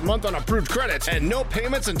 $140 per month on approved credits, and no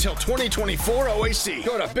payments until 2024 OAC.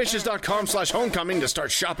 Go to bishes.com/homecoming to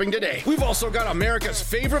start shopping today. We've also got America's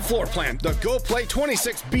favorite floor plan, the Go Play 26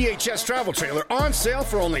 BHS travel trailer, on sale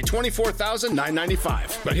for only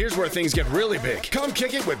 $24,995. But here's where things get really big. Come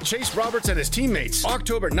kick it with Chase Roberts and his teammates.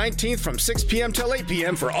 October 19th from 6 p.m. till 8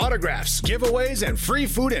 p.m. for autographs, giveaways, and free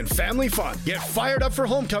food and family fun. Get fired up for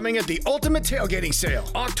homecoming at the Ultimate Tailgating Sale.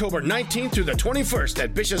 October 19th through the 21st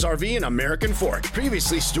at Bish's RV in American Fork.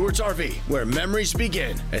 Previously Stewart's RV, where memories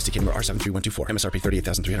begin. SDK number R73124. MSRP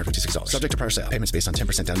 $38,356. Subject to prior sale. Payments based on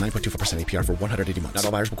 10% down, 9.24% APR for 180 months. Not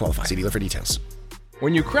all buyers will qualify. See dealer for details.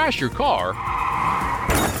 When you crash your car,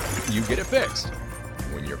 you get it fixed.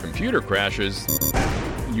 When your computer crashes,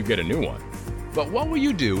 you get a new one. But what will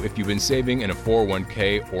you do if you've been saving in a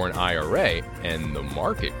 401k or an IRA and the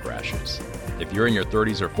market crashes? If you're in your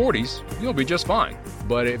 30s or 40s, you'll be just fine.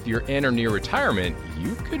 But if you're in or near retirement,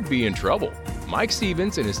 you could be in trouble. Mike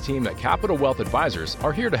Stevens and his team at Capital Wealth Advisors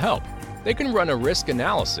are here to help. They can run a risk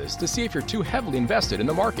analysis to see if you're too heavily invested in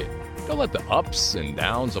the market. Don't let the ups and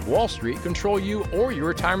downs of Wall Street control you or your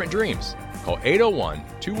retirement dreams. Call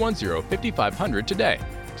 801-210-5500 today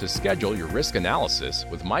to schedule your risk analysis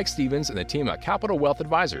with Mike Stevens and the team at Capital Wealth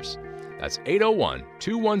Advisors. That's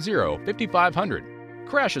 801-210-5500.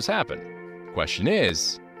 Crashes happen. Question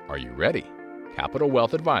is, are you ready? Capital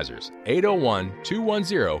Wealth Advisors,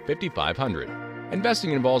 801-210-5500.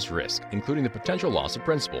 Investing involves risk, including the potential loss of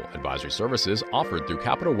principal. Advisory services offered through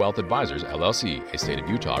Capital Wealth Advisors, LLC, a state of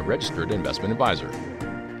Utah registered investment advisor.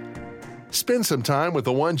 Spend some time with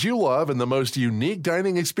the ones you love in the most unique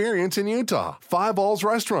dining experience in Utah. Five Alls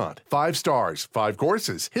Restaurant. 5 stars, 5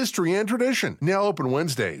 courses, history and tradition. Now open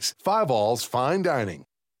Wednesdays. Five Alls Fine Dining.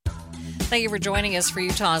 Thank you for joining us for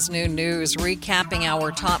Utah's Noon News. Recapping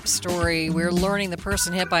our top story, we're learning the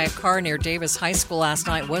person hit by a car near Davis High School last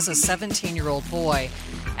night was a 17-year-old boy.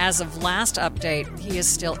 As of last update, he is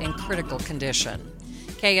still in critical condition.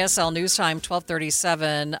 KSL News Time,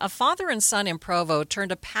 12:37. A father and son in Provo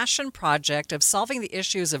turned a passion project of solving the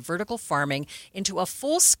issues of vertical farming into a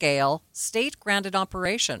full-scale, state-granted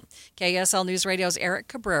operation. KSL News Radio's Eric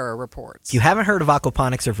Cabrera reports. If you haven't heard of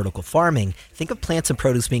aquaponics or vertical farming, think of plants and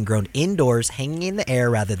produce being grown indoors, hanging in the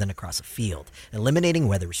air rather than across a field, eliminating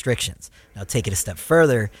weather restrictions. Now take it a step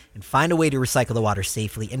further and find a way to recycle the water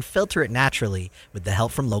safely and filter it naturally with the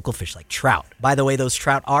help from local fish like trout. By the way, those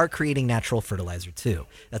trout are creating natural fertilizer too.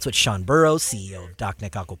 That's what Sean Burrows, CEO of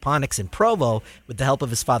Dockneck Aquaponics in Provo, with the help of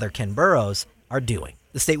his father Ken Burrows, are doing.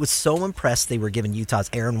 The state was so impressed they were given Utah's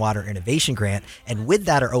Air and Water Innovation Grant, and with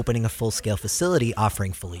that are opening a full-scale facility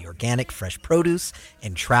offering fully organic fresh produce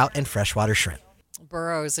and trout and freshwater shrimp.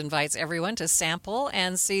 Burrows invites everyone to sample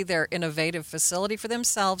and see their innovative facility for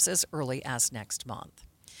themselves as early as next month.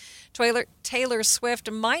 Taylor Swift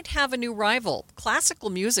might have a new rival. Classical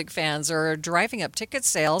music fans are driving up ticket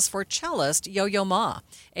sales for cellist Yo-Yo Ma.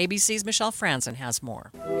 ABC's Michelle Franzen has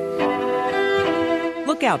more.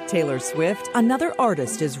 Look out, Taylor Swift. Another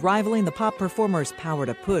artist is rivaling the pop performer's power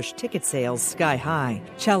to push ticket sales sky high.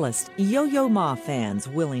 Cellist Yo-Yo Ma fans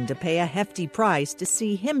willing to pay a hefty price to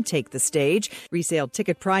see him take the stage. Resale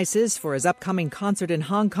ticket prices for his upcoming concert in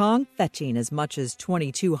Hong Kong fetching as much as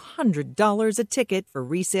 $2,200 a ticket for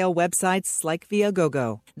resale websites like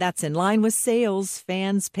Viagogo. That's in line with sales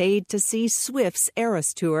fans paid to see Swift's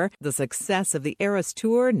Eras Tour. The success of the Eras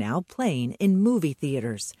Tour now playing in movie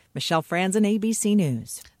theaters. Michelle Franzen, ABC News.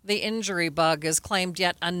 News. The injury bug has claimed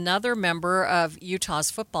yet another member of Utah's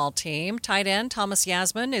football team. Tight end Thomas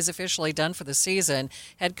Yasmin is officially done for the season.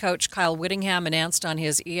 Head coach Kyle Whittingham announced on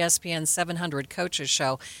his ESPN 700 Coaches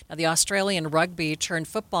show. Now, the Australian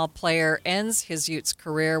rugby-turned-football player ends his Utes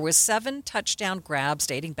career with 7 touchdown grabs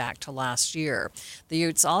dating back to last year. The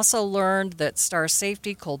Utes also learned that star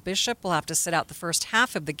safety Cole Bishop will have to sit out the first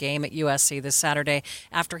half of the game at USC this Saturday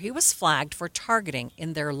after he was flagged for targeting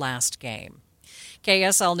in their last game.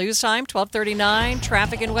 KSL News Time, 12:39.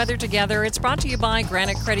 Traffic and weather together. It's brought to you by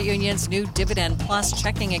Granite Credit Union's new Dividend Plus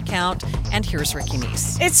checking account. And here's Ricky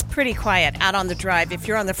Meese. It's pretty quiet out on the drive. If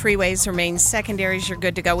you're on the freeways or main secondaries, you're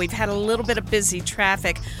good to go. We've had a little bit of busy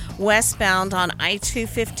traffic westbound on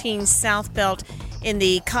I-215 Southbelt in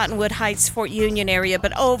the Cottonwood Heights, Fort Union area,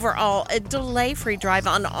 but overall, a delay-free drive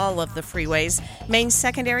on all of the freeways. Main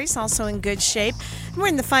secondaries also in good shape. We're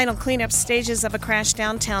in the final cleanup stages of a crash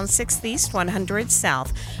downtown 6th East, 100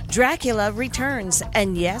 South. Dracula returns,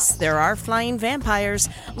 and yes, there are flying vampires,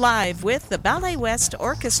 live with the Ballet West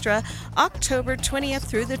Orchestra, October 20th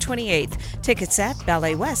through the 28th. Tickets at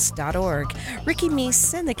balletwest.org. Ricky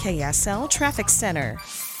Meese in the KSL Traffic Center.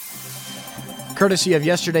 Courtesy of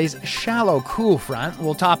yesterday's shallow cool front,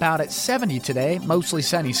 we'll top out at 70 today, mostly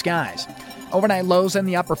sunny skies. Overnight lows in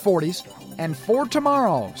the upper 40s. And for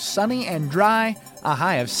tomorrow, sunny and dry, a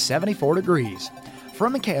high of 74 degrees.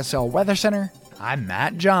 From the KSL Weather Center, I'm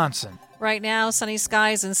Matt Johnson. Right now, sunny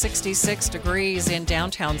skies and 66 degrees in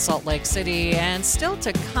downtown Salt Lake City. And still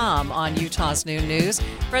to come on Utah's Noon News,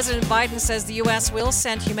 President Biden says the U.S. will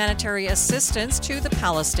send humanitarian assistance to the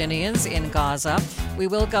Palestinians in Gaza. We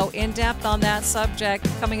will go in-depth on that subject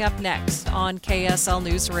coming up next on KSL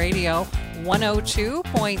News Radio,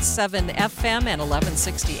 102.7 FM and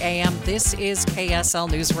 1160 AM. This is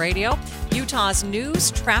KSL News Radio, Utah's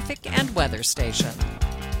news, traffic, and weather station.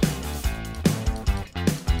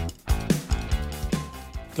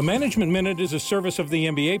 The Management Minute is a service of the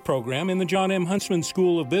MBA program in the John M. Huntsman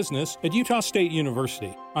School of Business at Utah State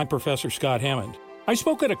University. I'm Professor Scott Hammond. I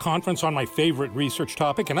spoke at a conference on my favorite research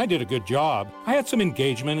topic, and I did a good job. I had some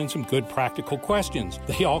engagement and some good practical questions.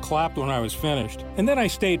 They all clapped when I was finished. And then I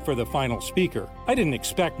stayed for the final speaker. I didn't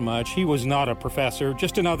expect much. He was not a professor,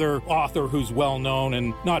 just another author who's well-known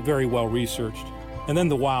and not very well-researched. And then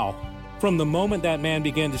the wow. From the moment that man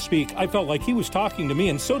began to speak, I felt like he was talking to me,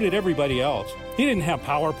 and so did everybody else. He didn't have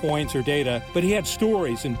PowerPoints or data, but he had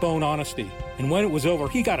stories and bone honesty. And when it was over,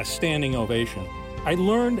 he got a standing ovation. I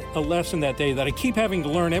learned a lesson that day that I keep having to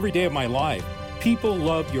learn every day of my life. People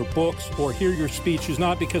love your books or hear your speeches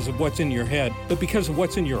not because of what's in your head, but because of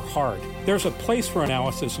what's in your heart. There's a place for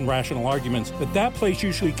analysis and rational arguments, but that place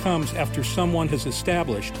usually comes after someone has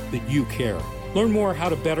established that you care. Learn more how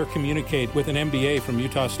to better communicate with an MBA from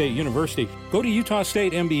Utah State University. Go to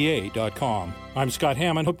utahstatemba.com. I'm Scott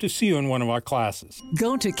Hammond. Hope to see you in one of our classes.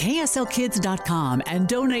 Go to KSLkids.com and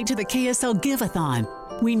donate to the KSL Give-a-thon.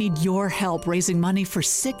 We need your help raising money for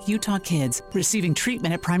sick Utah kids receiving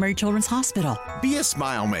treatment at Primary Children's Hospital. Be a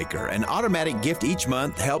smile maker. An automatic gift each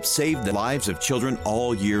month helps save the lives of children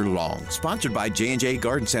all year long. Sponsored by J&J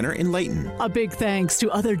Garden Center in Layton. A big thanks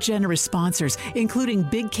to other generous sponsors, including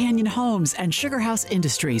Big Canyon Homes and Sugar House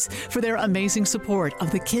Industries, for their amazing support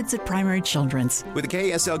of the kids at Primary Children's. With the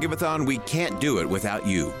KSL Give-a-thon, we can't do it without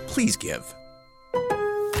you. Please give.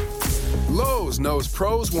 Lowe's knows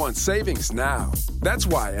pros want savings now. That's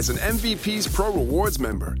why, as an MVP's Pro Rewards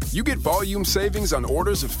member, you get volume savings on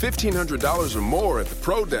orders of $1,500 or more at the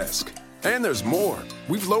Pro Desk. And there's more.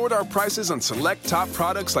 We've lowered our prices on select top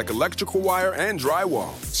products like electrical wire and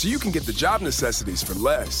drywall, so you can get the job necessities for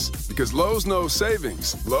less. Because Lowe's knows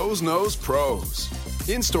savings. Lowe's knows pros.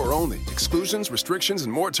 In-store only. Exclusions, restrictions,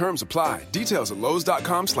 and more terms apply. Details at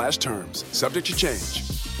lowes.com/terms. Subject to change.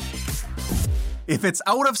 If it's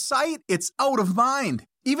out of sight, it's out of mind.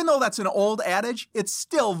 Even though that's an old adage, it's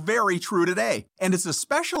still very true today. And it's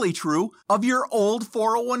especially true of your old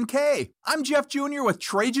 401k. I'm Jeff Jr. with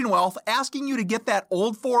Trajan Wealth, asking you to get that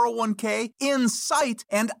old 401k in sight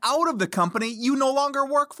and out of the company you no longer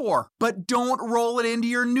work for. But don't roll it into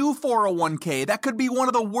your new 401k. That could be one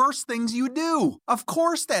of the worst things you do. Of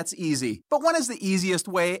course that's easy. But when has the easiest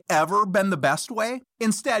way ever been the best way?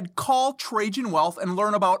 Instead, call Trajan Wealth and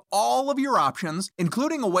learn about all of your options,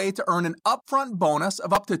 including a way to earn an upfront bonus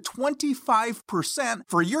of up to 25%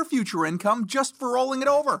 for your future income just for rolling it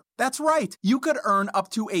over. That's right. You could earn up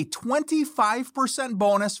to a 25%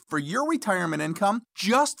 bonus for your retirement income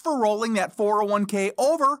just for rolling that 401k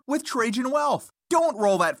over with Trajan Wealth. Don't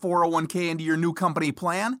roll that 401k into your new company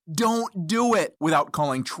plan. Don't do it without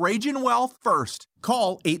calling Trajan Wealth first.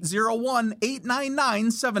 Call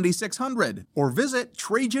 801-899-7600 or visit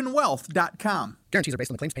TrajanWealth.com. Guarantees are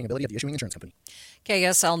based on the claims paying ability of the issuing insurance company.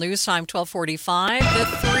 KSL News Time 12:45. The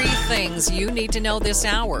 3 things you need to know this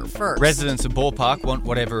hour. First, residents of Ballpark want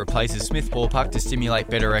whatever replaces Smith Ballpark to stimulate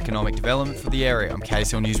better economic development for the area. I'm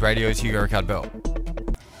KSL News Radio's Hugo Ricard-Bell.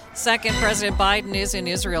 Second, President Biden is in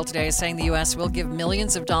Israel today, saying the U.S. will give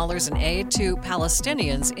millions of dollars in aid to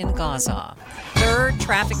Palestinians in Gaza. Third,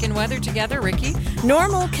 traffic and weather together. Ricky?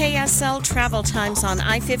 Normal KSL travel times on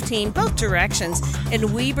I-15, both directions,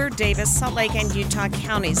 in Weber, Davis, Salt Lake, and Utah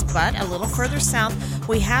counties. But a little further south,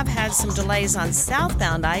 we have had some delays on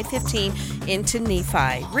southbound I-15 into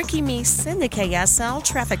Nephi. Ricky Meese in the KSL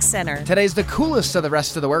Traffic Center. Today's the coolest of the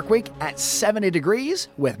rest of the work week at 70 degrees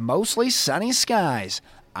with mostly sunny skies.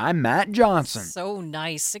 I'm Matt Johnson. So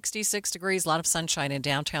nice. 66 degrees, a lot of sunshine in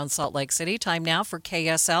downtown Salt Lake City. Time now for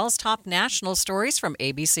KSL's top national stories from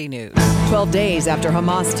ABC News. 12 days after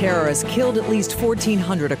Hamas terrorists killed at least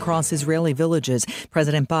 1,400 across Israeli villages,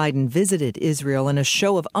 President Biden visited Israel in a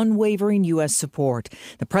show of unwavering U.S. support.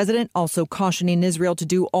 The president also cautioning Israel to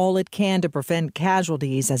do all it can to prevent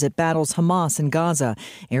casualties as it battles Hamas in Gaza.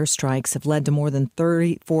 Airstrikes have led to more than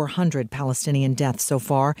 3,400 Palestinian deaths so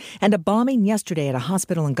far, and a bombing yesterday at a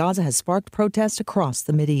hospital in Gaza has sparked protests across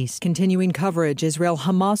the Mideast. Continuing coverage,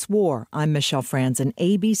 Israel-Hamas war. I'm Michelle Franzen,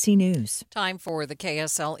 ABC News. Time for the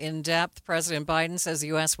KSL In-Depth. President Biden says the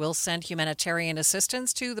U.S. will send humanitarian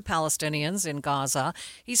assistance to the Palestinians in Gaza.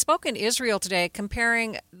 He spoke in Israel today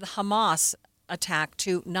comparing the Hamas attack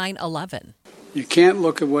to 9/11. You can't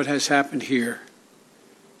look at what has happened here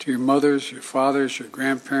to your mothers, your fathers, your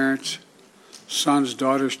grandparents, sons,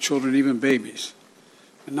 daughters, children, even babies,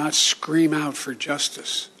 and not scream out for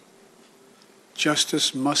justice.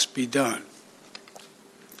 Justice must be done.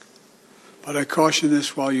 But I caution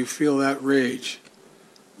this: while you feel that rage,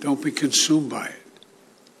 don't be consumed by it.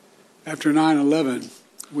 After 9/11,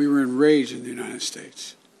 we were enraged in the United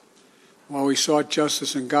States. While we sought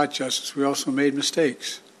justice and got justice, we also made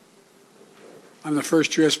mistakes. I'm the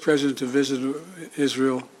first U.S. president to visit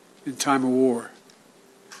Israel in time of war.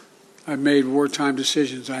 I've made wartime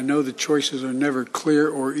decisions. I know the choices are never clear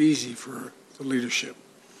or easy for the leadership.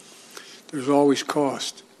 There's always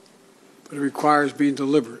cost, but it requires being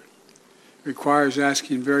deliberate. It requires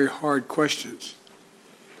asking very hard questions.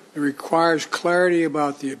 It requires clarity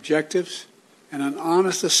about the objectives and an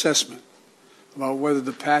honest assessment about whether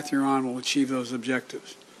the path you're on will achieve those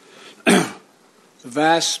objectives. The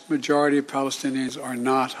vast majority of Palestinians are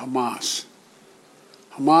not Hamas.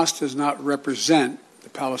 Hamas does not represent the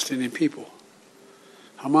Palestinian people.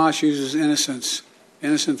 Hamas uses innocent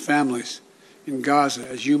families in Gaza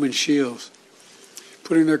as human shields,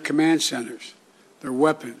 putting their command centers, their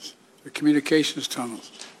weapons, their communications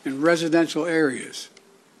tunnels in residential areas.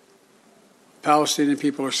 Palestinian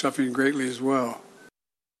people are suffering greatly as well.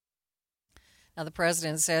 Now, the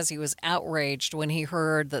president says he was outraged when he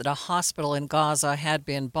heard that a hospital in Gaza had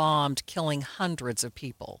been bombed, killing hundreds of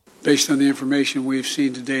people. Based on the information we've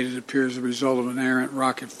seen to date, it appears the result of an errant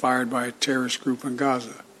rocket fired by a terrorist group in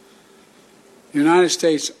Gaza. The United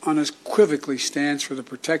States unequivocally stands for the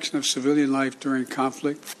protection of civilian life during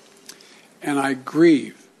conflict, and I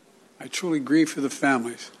truly grieve for the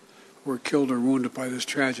families who were killed or wounded by this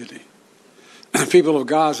tragedy. People of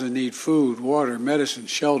Gaza need food, water, medicine,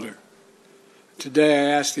 shelter. Today I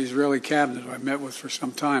asked the Israeli cabinet, who I met with for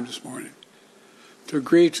some time this morning, to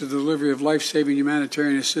agree to the delivery of life-saving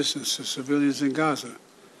humanitarian assistance to civilians in Gaza,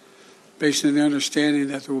 based on the understanding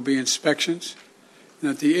that there will be inspections and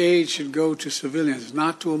that the aid should go to civilians,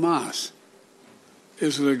 not to Hamas.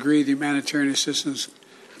 Israel agreed the humanitarian assistance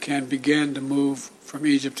can begin to move from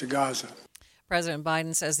Egypt to Gaza. President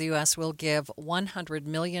Biden says the U.S. will give $100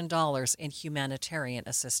 million in humanitarian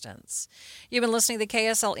assistance. You've been listening to the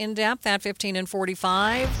KSL In-Depth at 15 and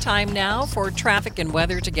 45. Time now for traffic and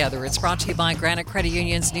weather together. It's brought to you by Granite Credit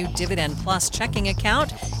Union's new Dividend Plus checking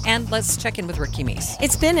account. And let's check in with Ricky Meese.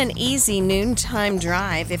 It's been an easy noontime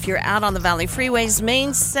drive. If you're out on the Valley Freeways,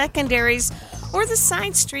 main secondaries, or the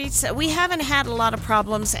side streets, we haven't had a lot of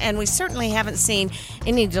problems, and we certainly haven't seen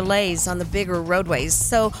any delays on the bigger roadways.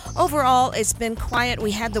 So overall, it's been quiet.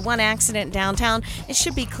 We had the one accident downtown. It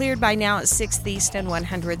should be cleared by now at 6th East and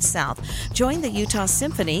 100 South. Join the Utah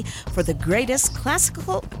Symphony for the greatest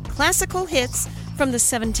classical hits from the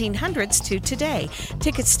 1700s to today.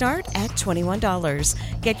 Tickets start at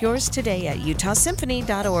 $21. Get yours today at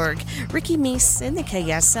utahsymphony.org. Ricky Meese in the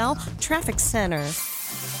KSL Traffic Center.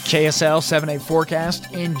 KSL 7-8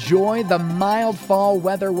 forecast. Enjoy the mild fall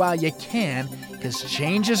weather while you can, because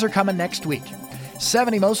changes are coming next week.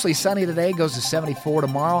 70 mostly sunny today, goes to 74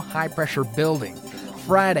 tomorrow, high pressure building.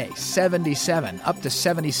 Friday, 77, up to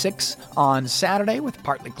 76 on Saturday with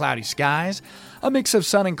partly cloudy skies. A mix of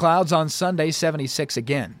sun and clouds on Sunday, 76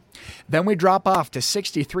 again. Then we drop off to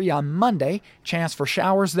 63 on Monday, chance for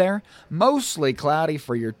showers there. Mostly cloudy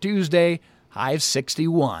for your Tuesday, high of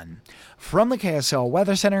 61. From the KSL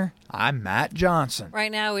Weather Center, I'm Matt Johnson.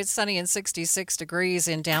 Right now, it's sunny and 66 degrees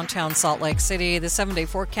in downtown Salt Lake City. The 7-day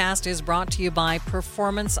forecast is brought to you by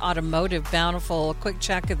Performance Automotive Bountiful. A quick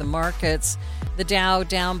check of the markets. The Dow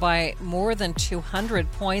down by more than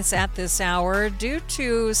 200 points at this hour due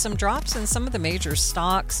to some drops in some of the major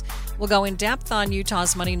stocks. We'll go in depth on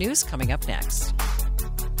Utah's money news coming up next.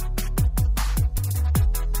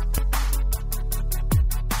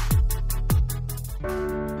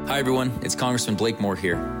 Hi everyone, it's Congressman Blake Moore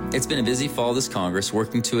here. It's been a busy fall this Congress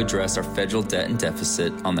working to address our federal debt and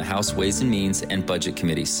deficit on the House Ways and Means and Budget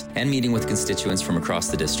Committees and meeting with constituents from across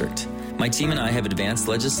the district. My team and I have advanced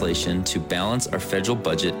legislation to balance our federal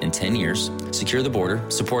budget in 10 years, secure the border,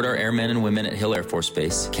 support our airmen and women at Hill Air Force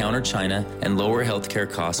Base, counter China, and lower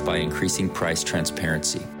healthcare costs by increasing price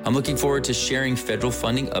transparency. I'm looking forward to sharing federal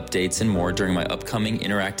funding updates and more during my upcoming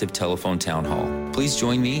interactive telephone town hall. Please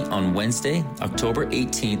join me on Wednesday, October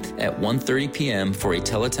 18th at 1:30 p.m. for a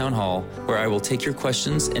teletown hall where I will take your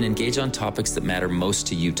questions and engage on topics that matter most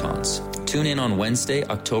to Utahns. Tune in on Wednesday,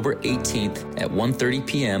 October 18th at 1:30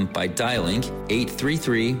 p.m. by dialing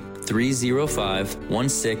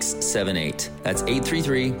 833-305-1678. That's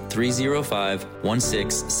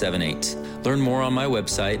 833-305-1678. Learn more on my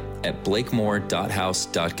website at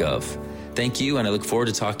blakemore.house.gov. Thank you, and I look forward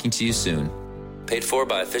to talking to you soon. Paid for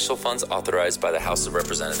by official funds authorized by the House of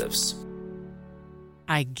Representatives.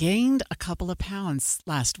 I gained a couple of pounds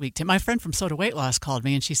last week. My friend from Soda Weight Loss called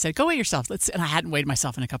me and she said, go weigh yourself. And I hadn't weighed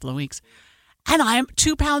myself in a couple of weeks. And I'm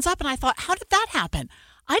 2 pounds up. And I thought, how did that happen?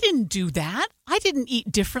 I didn't do that. I didn't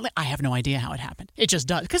eat differently. I have no idea how it happened. It just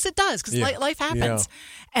does. Because it does. Because life happens. Yeah.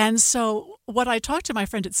 And so what I talked to my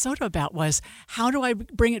friend at Soda about was, how do I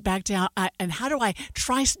bring it back down? And how do I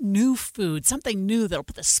try new food, something new that'll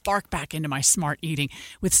put the spark back into my smart eating?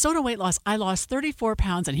 With Soda Weight Loss, I lost 34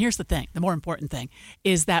 pounds. And here's the thing. The more important thing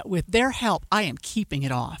is that with their help, I am keeping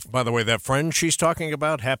it off. By the way, that friend she's talking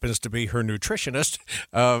about happens to be her nutritionist.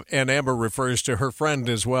 And Amber refers to her friend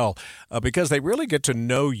as well. Because they really get to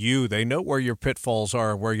know you. They know where your pitfalls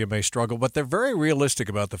are, where you may struggle. But they're very realistic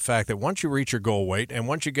about the fact that once you reach your goal weight and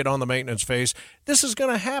once you get on the maintenance phase, this is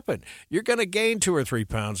going to happen. You're going to gain 2 or 3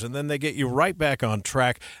 pounds, and then they get you right back on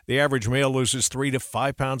track. The average male loses 3 to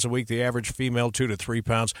 5 pounds a week. The average female, 2 to 3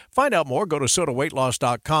 pounds. Find out more. Go to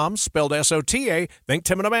sodaweightloss.com, spelled SOTA. Think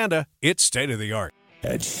Tim and Amanda. It's state-of-the-art.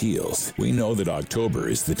 At Shields, we know that October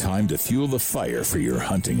is the time to fuel the fire for your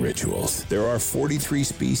hunting rituals. There are 43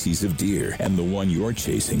 species of deer, and the one you're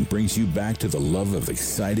chasing brings you back to the love of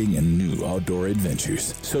exciting and new outdoor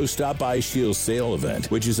adventures. So stop by Shields' sale event,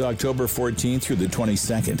 which is October 14th through the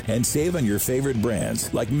 22nd, and save on your favorite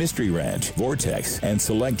brands like Mystery Ranch, Vortex, and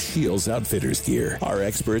select Shields Outfitters gear. Our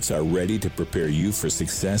experts are ready to prepare you for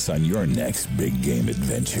success on your next big game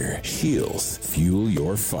adventure. Shields, fuel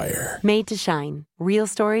your fire. Made to shine. Real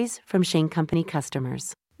stories from Shane Company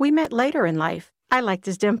customers. We met later in life. I liked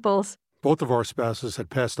his dimples. Both of our spouses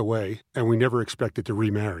had passed away, and we never expected to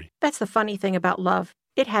remarry. That's the funny thing about love.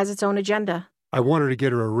 It has its own agenda. I wanted to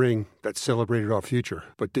get her a ring that celebrated our future,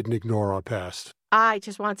 but didn't ignore our past. I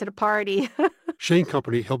just wanted a party. Shane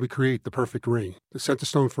Company helped me create the perfect ring, the center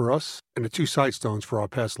stone for us and the 2 side stones for our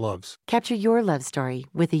past loves. Capture your love story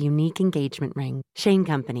with a unique engagement ring. Shane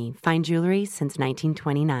Company, fine jewelry since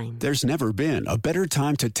 1929. There's never been a better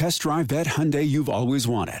time to test drive that Hyundai you've always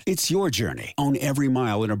wanted. It's your journey. Own every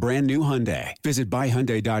mile in a brand new Hyundai. Visit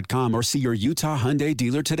buyhyundai.com or see your Utah Hyundai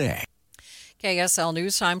dealer today. KSL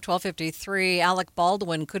News Time, 12:53. Alec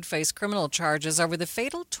Baldwin could face criminal charges over the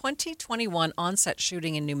fatal 2021 onset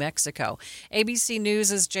shooting in New Mexico. ABC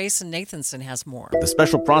News' Jason Nathanson has more. The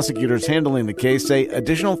special prosecutors handling the case say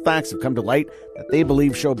additional facts have come to light that they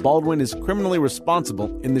believe show Baldwin is criminally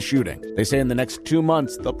responsible in the shooting. They say in the next 2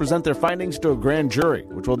 months, they'll present their findings to a grand jury,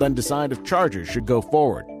 which will then decide if charges should go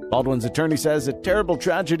forward. Baldwin's attorney says a terrible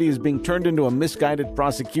tragedy is being turned into a misguided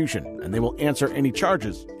prosecution, and they will answer any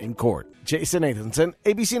charges in court. Jason Nathanson,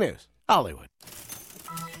 ABC News, Hollywood.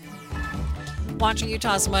 Watching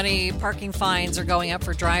Utah's money, parking fines are going up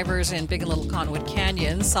for drivers in Big and Little Cottonwood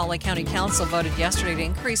Canyon. Salt Lake County Council voted yesterday to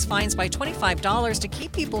increase fines by $25 to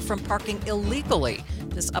keep people from parking illegally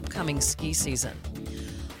this upcoming ski season.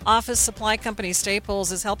 Office supply company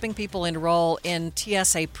Staples is helping people enroll in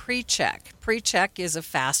TSA PreCheck. PreCheck is a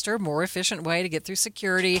faster, more efficient way to get through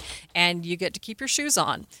security, and you get to keep your shoes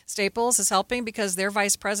on. Staples is helping because their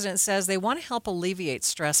vice president says they want to help alleviate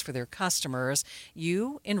stress for their customers.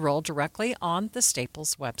 You enroll directly on the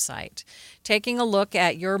Staples website. Taking a look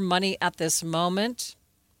at your money at this moment,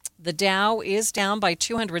 the Dow is down by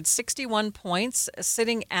 261 points,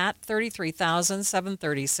 sitting at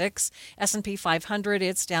 33,736. S&P 500,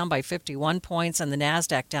 it's down by 51 points, and the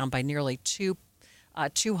NASDAQ down by nearly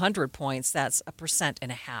 200 points. That's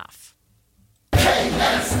 1.5%.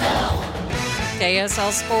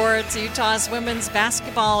 KSL Sports, Utah's women's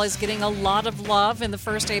basketball is getting a lot of love in the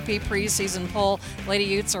first AP preseason poll. Lady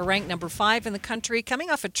Utes are ranked number 5 in the country, coming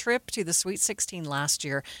off a trip to the Sweet 16 last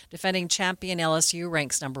year. Defending champion LSU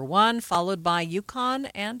ranks number 1, followed by UConn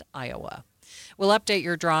and Iowa. We'll update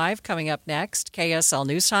your drive coming up next. KSL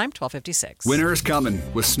News Time, 12:56. Winter is coming.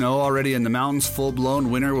 With snow already in the mountains, full-blown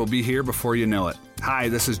winter will be here before you know it. Hi,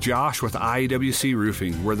 this is Josh with IWC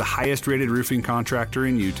Roofing. We're the highest-rated roofing contractor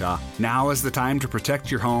in Utah. Now is the time to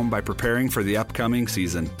protect your home by preparing for the upcoming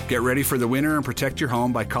season. Get ready for the winter and protect your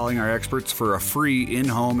home by calling our experts for a free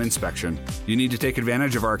in-home inspection. You need to take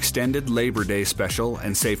advantage of our extended Labor Day special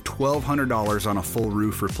and save $1,200 on a full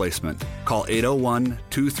roof replacement. Call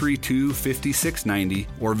 801-232-5690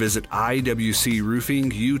 or visit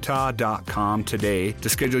IWCRoofingUtah.com today to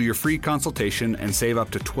schedule your free consultation and save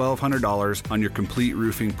up to $1,200 on your complete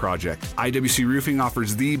roofing project. IWC Roofing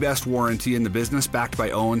offers the best warranty in the business, backed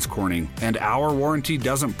by Owens Corning. And our warranty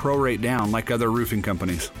doesn't prorate down like other roofing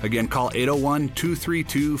companies. Again, call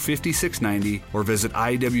 801-232-5690 or visit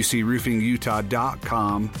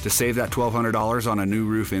IWCRoofingUtah.com to save that $1,200 on a new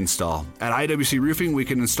roof install. At IWC Roofing, we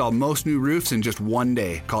can install most new roofs in just one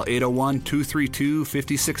day. Call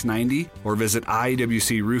 801-232-5690 or visit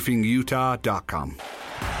IWCRoofingUtah.com.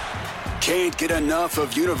 Can't get enough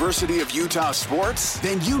of University of Utah sports?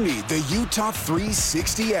 Then you need the Utah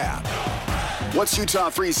 360 app. What's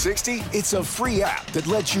Utah 360? It's a free app that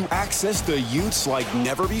lets you access the Utes like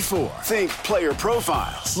never before. Think player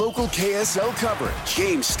profiles, local KSL coverage,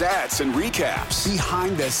 game stats and recaps,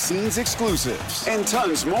 behind-the-scenes exclusives, and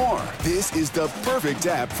tons more. This is the perfect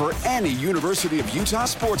app for any University of Utah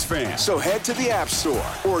sports fan. So head to the App Store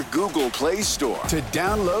or Google Play Store to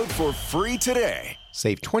download for free today.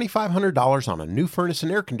 Save $2,500 on a new furnace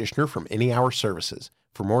and air conditioner from Any Hour Services.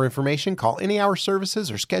 For more information, call Any Hour Services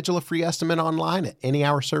or schedule a free estimate online at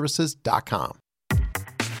anyhourservices.com.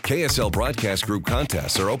 KSL Broadcast Group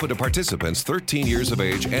contests are open to participants 13 years of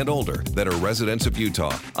age and older that are residents of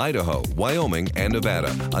Utah, Idaho, Wyoming, and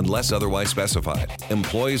Nevada, unless otherwise specified.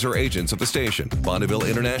 Employees or agents of the station, Bonneville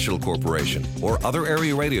International Corporation, or other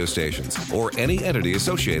area radio stations, or any entity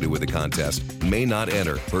associated with the contest may not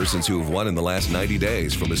enter. Persons who have won in the last 90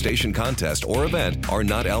 days from a station contest or event are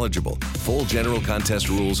not eligible. Full general contest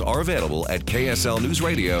rules are available at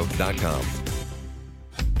KSLNewsRadio.com.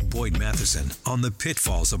 Boyd Matheson on the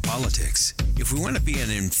pitfalls of politics. If we want to be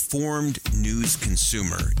an informed news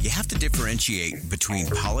consumer, you have to differentiate between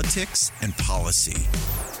politics and policy.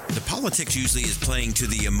 The politics usually is playing to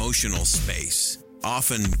the emotional space.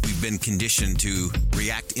 Often we've been conditioned to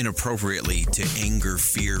react inappropriately to anger,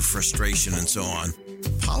 fear, frustration, and so on.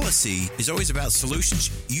 Policy is always about solutions.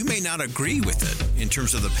 You may not agree with it in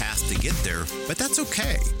terms of the path to get there, but that's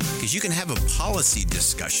okay, because you can have a policy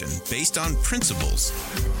discussion based on principles.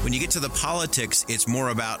 When you get to the politics, it's more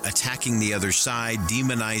about attacking the other side,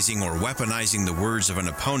 demonizing or weaponizing the words of an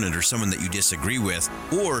opponent or someone that you disagree with,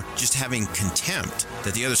 or just having contempt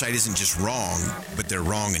that the other side isn't just wrong, but they're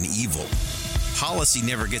wrong and evil. Policy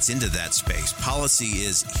never gets into that space. Policy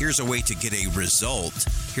is, here's a way to get a result.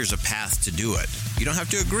 Here's a path to do it. You don't have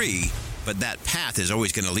to agree, but that path is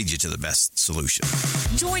always going to lead you to the best solution.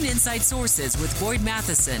 Join Inside Sources with Boyd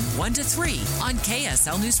Matheson, 1 to 3 on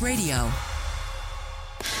KSL News Radio.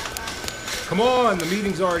 Come on, the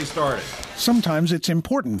meeting's already started. Sometimes it's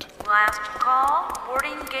important. Last call,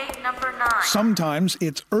 boarding gate number 9. Sometimes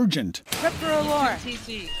it's urgent. Trip through alarm.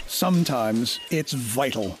 Sometimes it's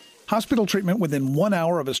vital. Hospital treatment within 1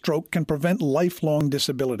 hour of a stroke can prevent lifelong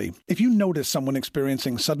disability. If you notice someone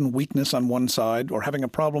experiencing sudden weakness on one side or having a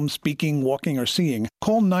problem speaking, walking, or seeing,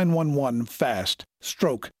 call 911 fast.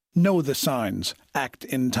 Stroke. Know the signs. Act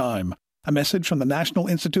in time. A message from the National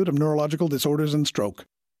Institute of Neurological Disorders and Stroke.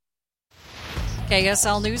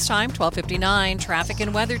 KSL News Time, 12:59. Traffic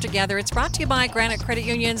and weather together. It's brought to you by Granite Credit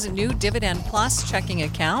Union's new Dividend Plus checking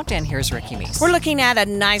account. And here's Ricky Meese. We're looking at a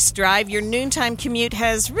nice drive. Your noontime commute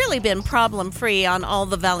has really been problem-free on all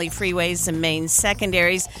the Valley freeways and main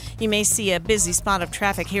secondaries. You may see a busy spot of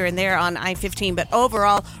traffic here and there on I-15, but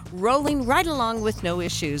overall, rolling right along with no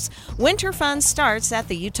issues. Winter fun starts at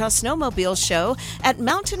the Utah Snowmobile Show at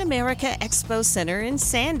Mountain America Expo Center in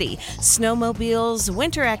Sandy. Snowmobiles,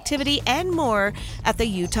 winter activity, and more at the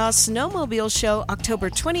Utah Snowmobile Show October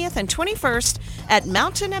 20th and 21st at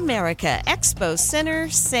Mountain America Expo Center,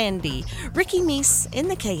 Sandy. Ricky Meese in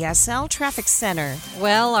the KSL Traffic Center.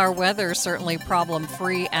 Well, our weather certainly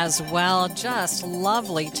problem-free as well. Just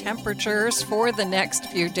lovely temperatures for the next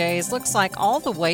few days. Looks like all the way